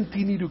want to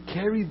continue to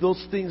carry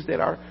those things that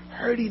are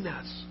hurting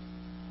us?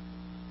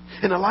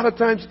 And a lot of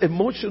times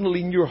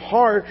emotionally in your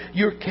heart,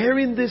 you're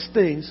carrying these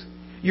things.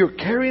 You're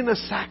carrying a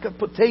sack of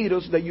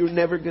potatoes that you're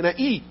never going to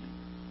eat.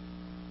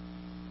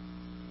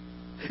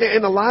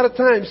 And a lot of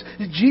times,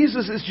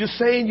 Jesus is just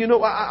saying, you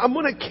know, I'm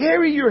going to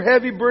carry your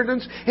heavy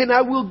burdens and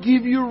I will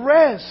give you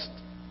rest.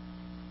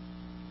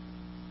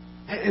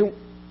 And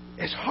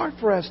it's hard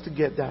for us to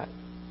get that.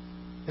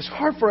 It's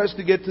hard for us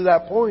to get to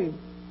that point.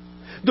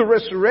 The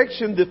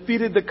resurrection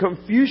defeated the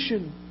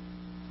confusion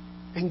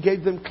and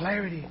gave them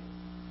clarity.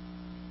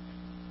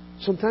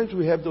 Sometimes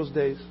we have those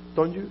days,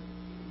 don't you?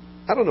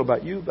 I don't know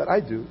about you, but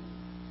I do.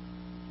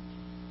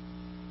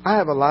 I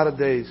have a lot of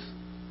days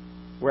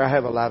where I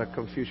have a lot of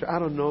confusion. I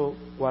don't know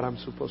what I'm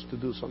supposed to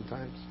do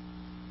sometimes.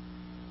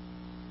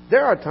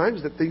 There are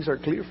times that things are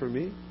clear for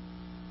me.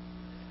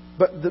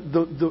 But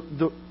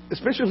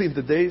especially in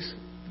the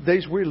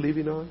days we're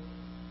living on,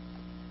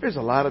 there's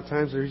a lot of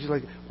times where you're just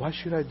like, what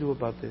should I do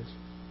about this?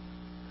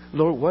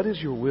 Lord, what is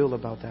your will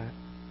about that?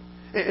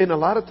 And a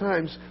lot of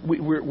times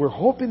we're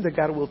hoping that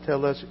God will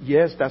tell us,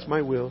 yes, that's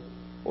my will,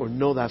 or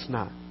no, that's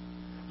not.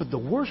 But the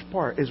worst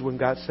part is when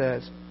God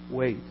says,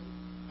 wait,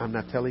 I'm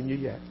not telling you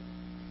yet.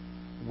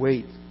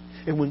 Wait.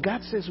 And when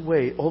God says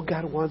wait, all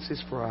God wants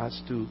is for us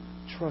to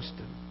trust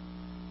Him.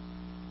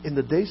 In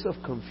the days of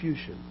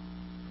confusion,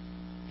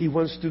 He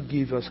wants to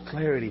give us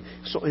clarity.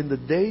 So in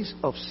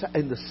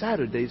the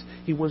Saturdays,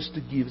 He wants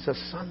to give us a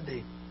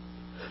Sunday.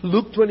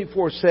 Luke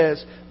 24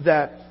 says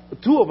that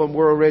two of them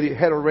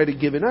had already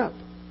given up.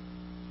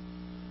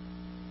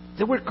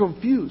 They were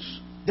confused.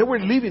 They were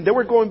leaving. They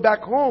were going back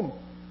home.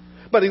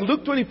 But in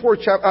Luke 24,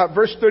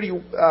 verse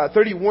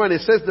 31, it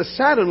says that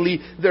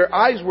suddenly their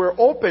eyes were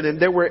open and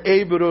they were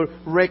able to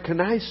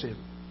recognize Him.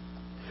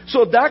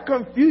 So that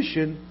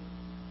confusion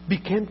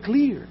became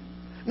clear.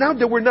 Now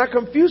they were not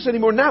confused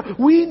anymore. Now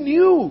we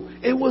knew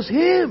it was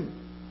Him.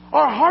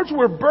 Our hearts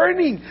were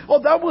burning. Oh,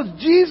 that was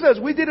Jesus.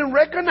 We didn't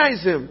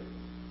recognize Him.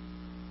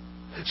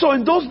 So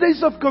in those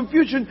days of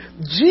confusion,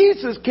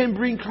 Jesus can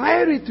bring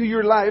clarity to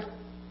your life.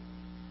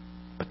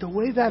 But the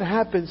way that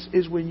happens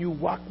is when you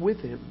walk with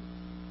Him.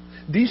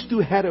 These two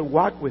had to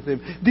walk with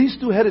Him. These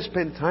two had to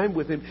spend time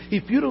with Him.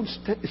 If you don't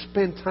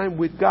spend time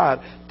with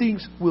God,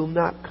 things will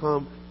not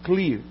come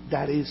clear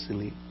that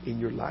easily in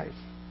your life.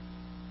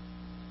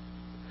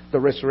 The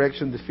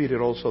resurrection defeated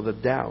also the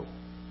doubt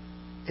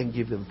and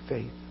give them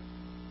faith.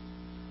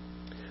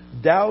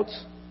 Doubts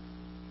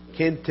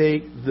can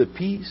take the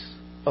peace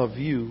of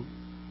you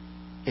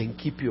and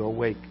keep you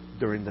awake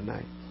during the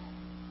night.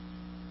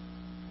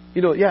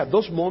 You know,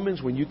 those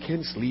moments when you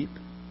can't sleep,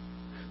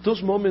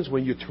 Those moments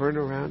when you turn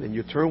around and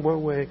you turn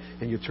one way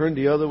and you turn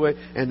the other way,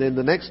 and then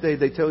the next day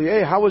they tell you,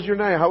 hey, how was your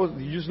night?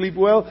 Did you sleep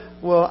well?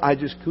 Well, I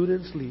just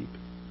couldn't sleep.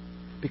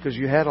 Because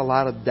you had a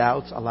lot of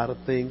doubts, a lot of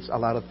things, a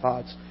lot of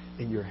thoughts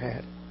in your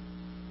head.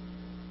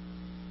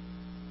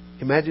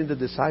 Imagine the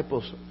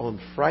disciples on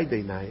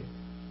Friday night.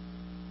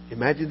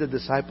 Imagine the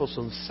disciples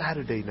on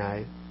Saturday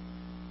night.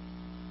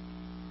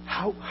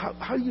 How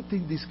do you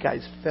think these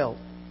guys felt?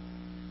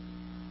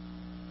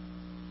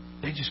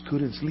 They just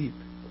couldn't sleep.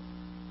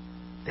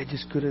 They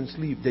just couldn't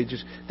sleep. They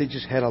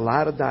just had a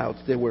lot of doubts.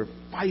 They were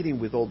fighting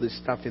with all this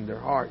stuff in their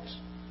hearts.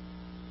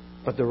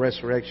 But the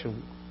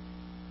resurrection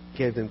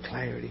gave them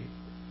clarity.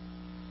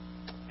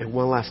 And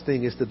one last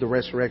thing is that the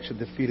resurrection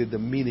defeated the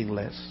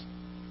meaningless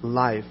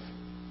life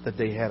that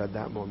they had at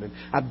that moment.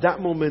 At that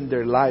moment,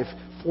 their life,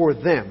 for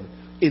them,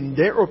 in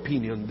their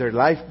opinion, their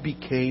life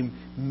became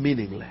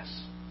meaningless.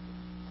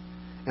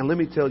 And let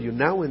me tell you,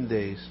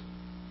 nowadays,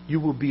 you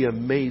will be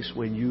amazed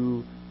when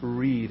you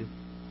read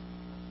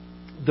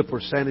the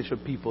percentage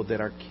of people that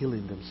are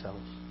killing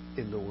themselves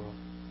in the world.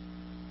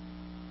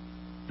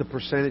 The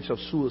percentage of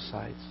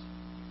suicides.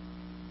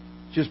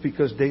 Just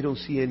because they don't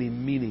see any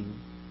meaning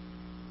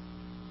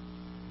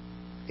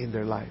in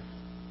their life.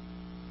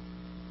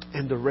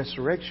 And the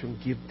resurrection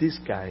gave these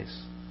guys,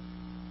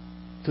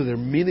 to their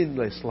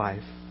meaningless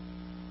life,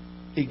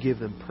 it gave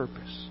them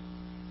purpose.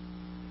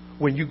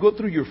 When you go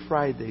through your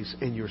Fridays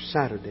and your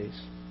Saturdays,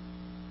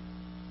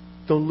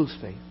 don't lose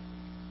faith.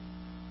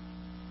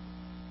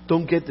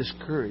 Don't get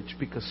discouraged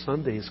because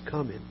Sunday is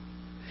coming.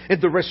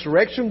 And the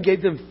resurrection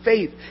gave them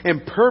faith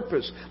and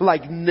purpose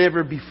like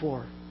never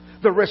before.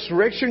 The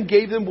resurrection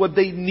gave them what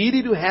they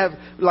needed to have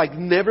like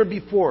never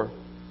before.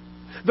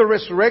 The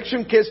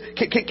resurrection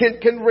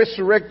can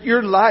resurrect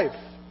your life.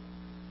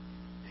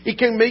 It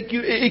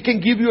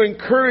can give you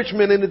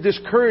encouragement in the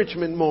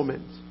discouragement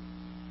moments.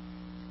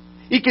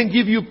 It can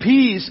give you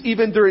peace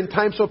even during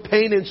times of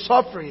pain and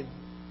suffering.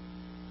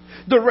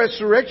 The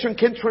resurrection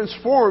can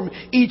transform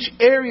each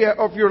area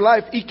of your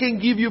life. It can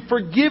give you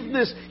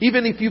forgiveness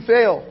even if you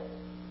fail.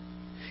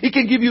 It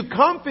can give you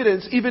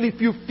confidence even if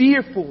you're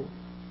fearful.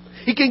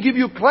 He can give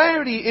you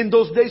clarity in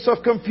those days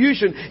of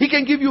confusion. He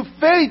can give you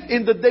faith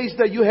in the days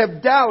that you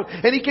have doubt.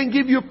 And He can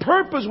give you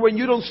purpose when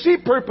you don't see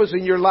purpose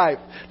in your life.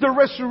 The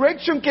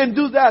resurrection can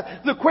do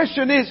that. The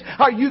question is,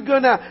 are you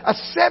going to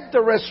accept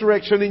the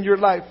resurrection in your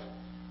life?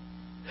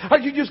 Are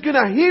you just going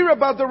to hear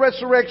about the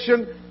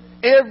resurrection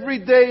every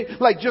day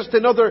like just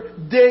another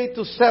day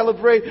to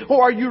celebrate?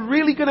 Or are you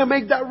really going to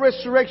make that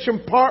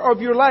resurrection part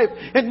of your life?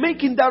 And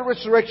making that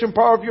resurrection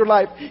part of your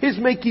life is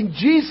making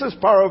Jesus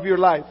part of your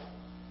life.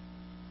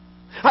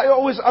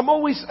 I'm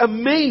always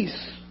amazed,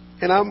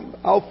 and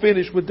I'll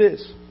finish with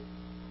this.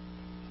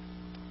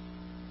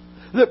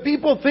 That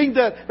people think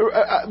that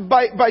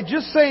by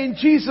just saying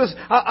Jesus,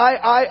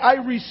 I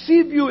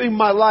receive you in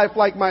my life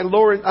like my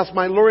Lord, as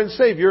my Lord and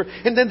Savior,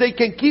 and then they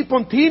can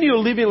continue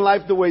living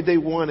life the way they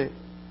want it.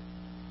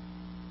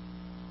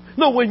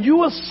 No, when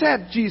you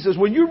accept Jesus,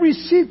 when you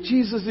receive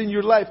Jesus in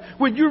your life,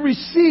 when you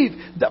receive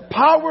the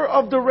power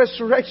of the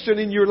resurrection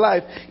in your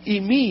life,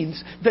 it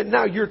means that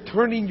now you're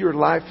turning your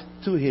life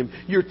to Him.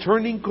 You're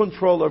turning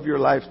control of your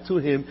life to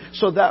Him.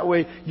 So that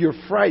way, your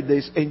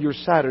Fridays and your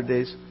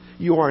Saturdays,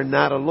 you are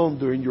not alone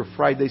during your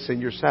Fridays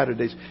and your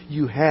Saturdays.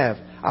 You have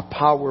a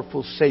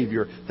powerful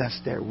Savior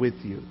that's there with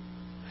you.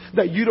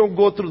 That you don't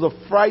go through the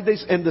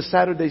Fridays and the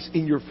Saturdays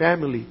in your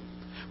family,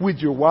 with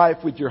your wife,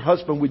 with your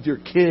husband, with your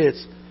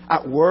kids,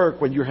 at work,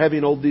 when you're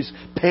having all this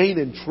pain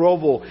and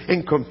trouble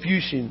and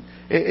confusion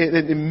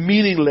and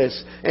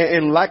meaningless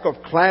and lack of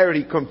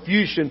clarity,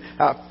 confusion,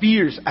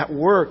 fears at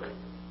work.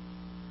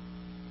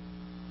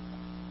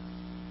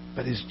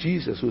 But it's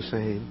Jesus who's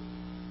saying,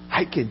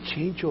 I can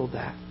change all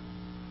that.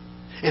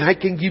 And I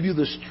can give you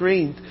the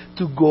strength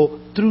to go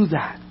through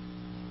that.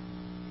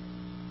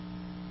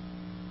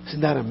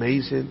 Isn't that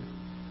amazing?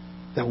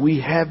 That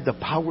we have the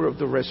power of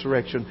the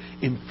resurrection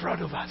in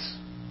front of us.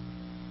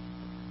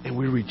 And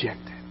we reject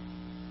it.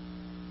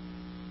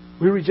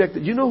 We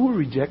rejected. You know who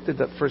rejected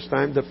that first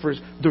time,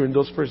 during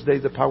those first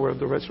days, the power of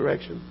the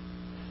resurrection?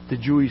 The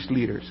Jewish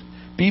leaders.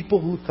 People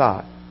who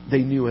thought they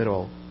knew it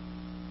all.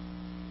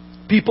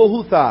 People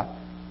who thought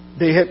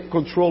they had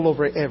control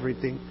over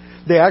everything.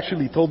 They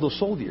actually told the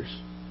soldiers.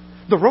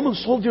 The Roman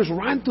soldiers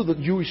ran to the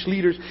Jewish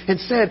leaders and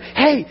said,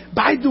 hey,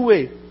 by the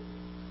way,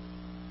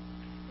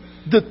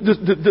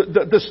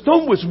 the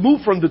stone was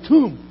moved from the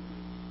tomb.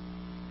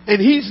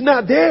 And He's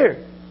not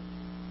there.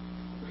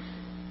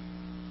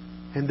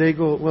 And they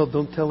go, well,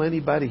 don't tell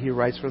anybody He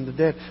rise from the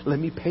dead. Let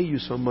me pay you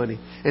some money.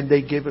 And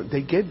they gave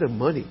them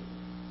money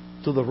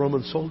to the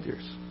Roman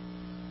soldiers.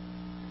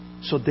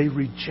 So they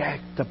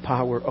reject the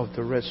power of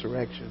the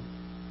resurrection.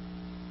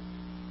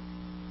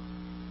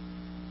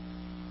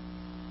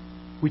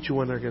 Which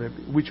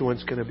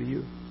one's gonna be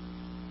you?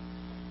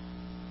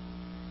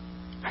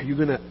 Are you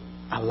gonna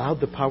allow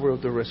the power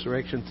of the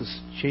resurrection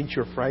to change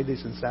your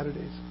Fridays and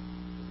Saturdays?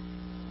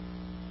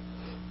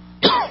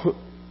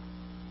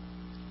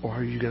 Or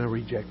are you going to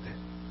reject it?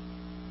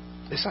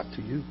 It's up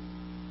to you.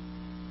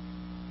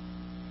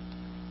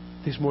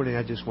 This morning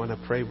I just want to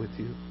pray with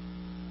you.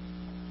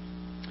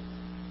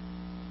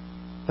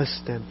 Let's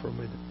stand for a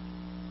minute.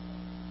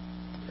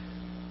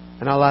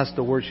 And I'll ask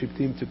the worship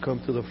team to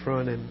come to the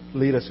front and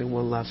lead us in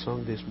one last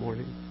song this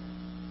morning.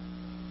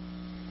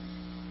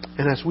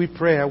 And as we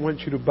pray, I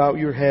want you to bow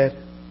your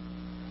head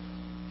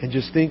and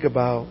just think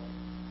about,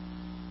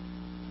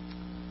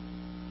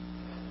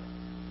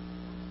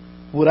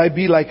 would I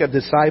be like a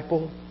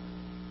disciple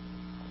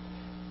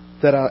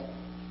that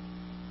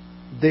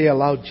they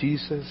allowed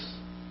Jesus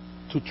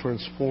to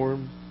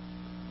transform,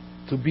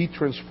 to be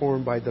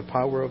transformed by the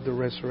power of the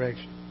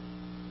resurrection?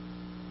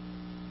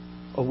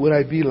 Or would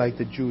I be like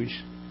the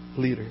Jewish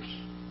leaders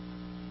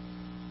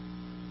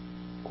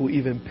who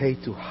even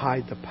paid to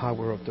hide the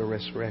power of the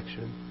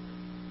resurrection?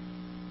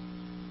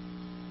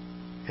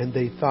 And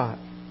they thought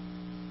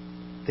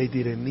they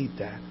didn't need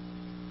that.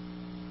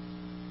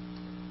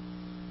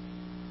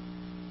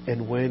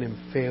 And went and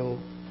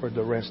failed for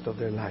the rest of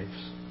their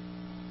lives.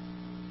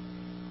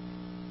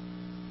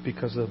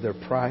 Because of their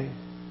pride.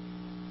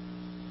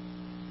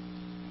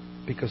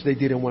 Because they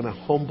didn't want to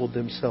humble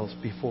themselves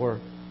before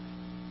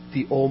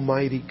the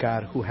Almighty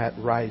God who had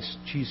raised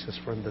Jesus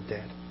from the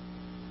dead.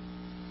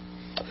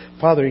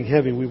 Father in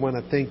heaven, we want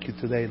to thank you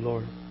today,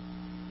 Lord.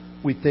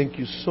 We thank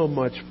you so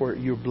much for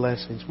your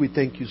blessings. We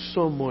thank you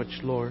so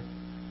much, Lord,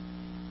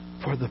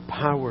 for the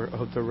power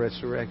of the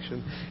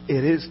resurrection.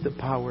 It is the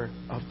power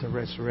of the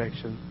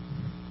resurrection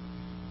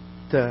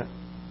that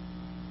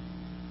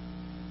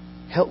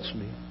helps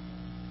me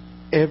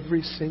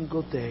every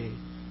single day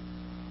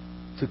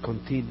to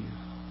continue.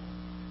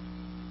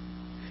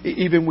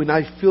 Even when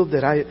I feel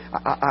that I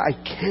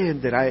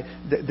can't,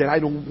 that I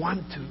don't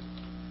want to.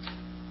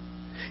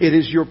 It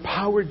is your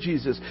power,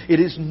 Jesus. It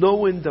is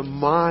knowing that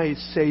my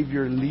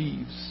Savior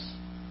lives.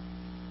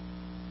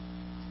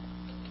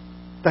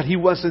 That He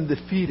wasn't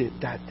defeated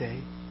that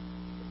day.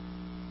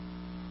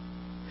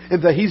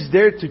 And that He's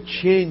there to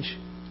change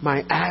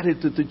my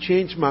attitude, to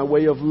change my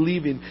way of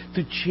living,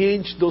 to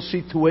change those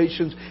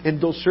situations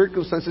and those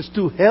circumstances,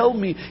 to help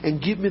me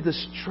and give me the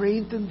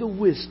strength and the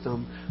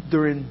wisdom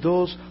during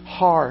those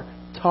hard,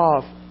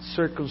 tough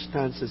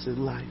circumstances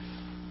in life.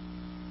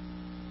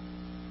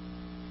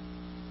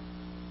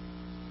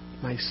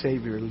 My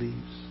Savior lives.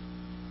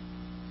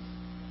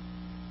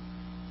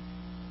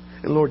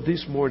 And Lord,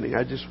 this morning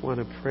I just want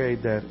to pray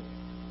that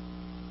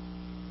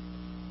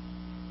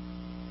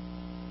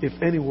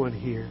if anyone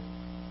here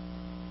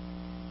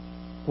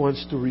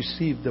wants to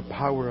receive the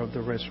power of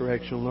the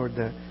resurrection, Lord,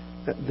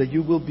 that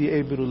you will be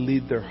able to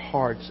lead their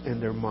hearts and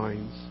their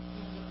minds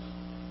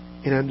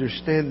in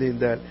understanding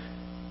that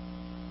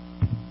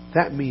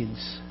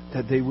means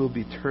that they will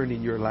be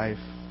turning your life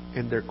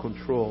and their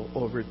control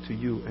over to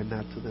you and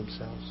not to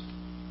themselves.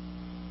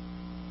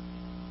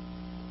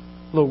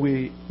 Lord,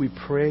 we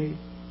pray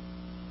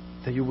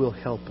that you will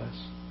help us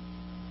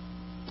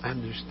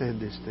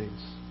understand these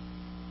things.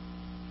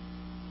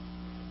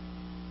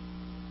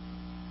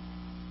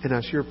 And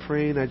as you're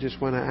praying, I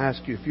just want to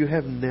ask you, if you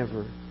have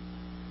never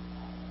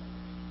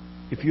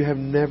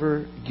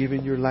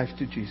given your life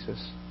to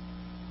Jesus,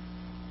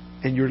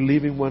 and you're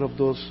living one of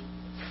those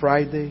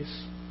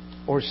Fridays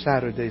or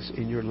Saturdays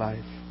in your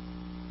life,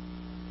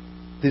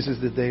 this is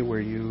the day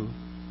when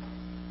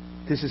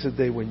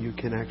you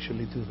can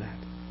actually do that.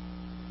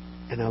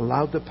 And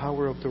allow the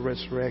power of the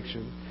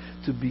resurrection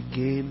to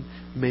begin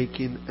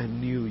making a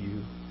new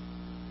you,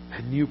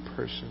 a new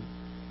person,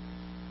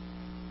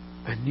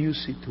 a new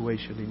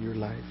situation in your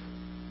life.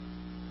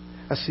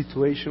 A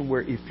situation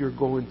where if you're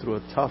going through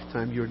a tough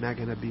time, you're not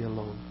going to be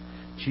alone.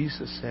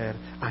 Jesus said,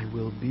 I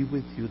will be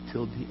with you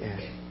till the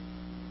end.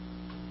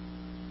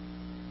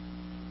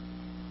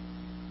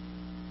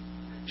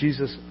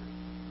 Jesus,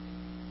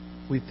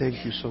 we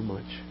thank you so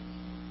much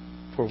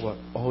for what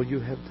all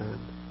you have done.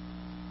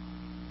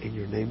 In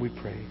your name we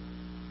pray.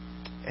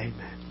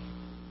 Amen.